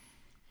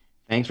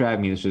 Thanks for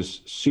having me. This was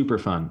super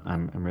fun.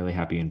 I'm really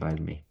happy you invited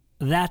me.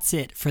 That's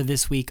it for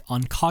this week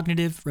on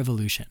Cognitive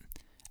Revolution.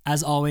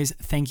 As always,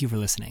 thank you for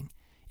listening.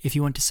 If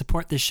you want to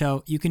support this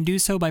show, you can do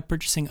so by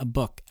purchasing a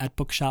book at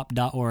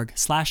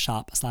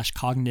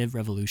bookshop.org/shop/cognitive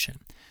revolution.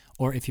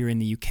 Or if you're in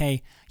the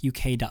UK,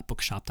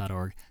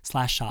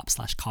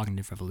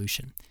 uk.bookshop.org/shop/cognitive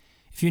revolution.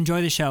 If you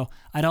enjoy the show,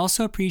 I'd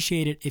also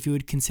appreciate it if you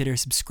would consider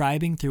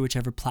subscribing through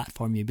whichever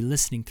platform you'd be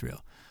listening through,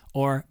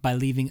 or by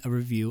leaving a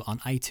review on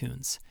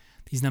iTunes.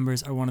 These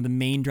numbers are one of the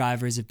main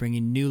drivers of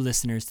bringing new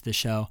listeners to the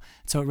show,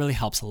 so it really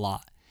helps a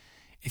lot.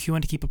 If you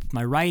want to keep up with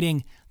my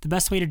writing, the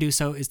best way to do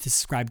so is to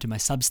subscribe to my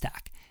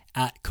Substack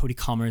at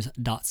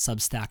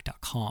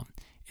codycommerce.substack.com.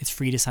 It's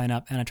free to sign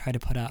up, and I try to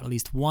put out at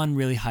least one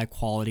really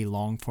high-quality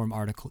long-form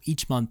article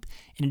each month,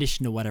 in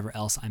addition to whatever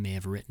else I may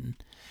have written.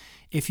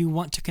 If you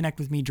want to connect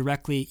with me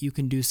directly, you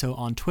can do so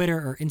on Twitter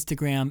or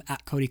Instagram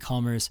at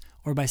codycommerce,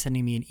 or by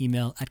sending me an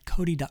email at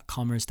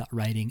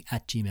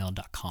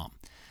cody.commerce.writing@gmail.com.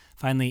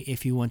 Finally,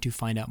 if you want to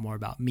find out more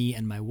about me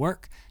and my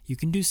work, you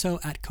can do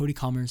so at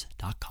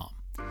codycommerce.com.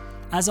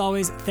 As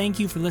always, thank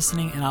you for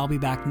listening, and I'll be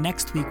back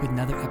next week with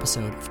another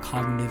episode of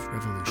Cognitive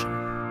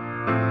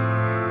Revolution.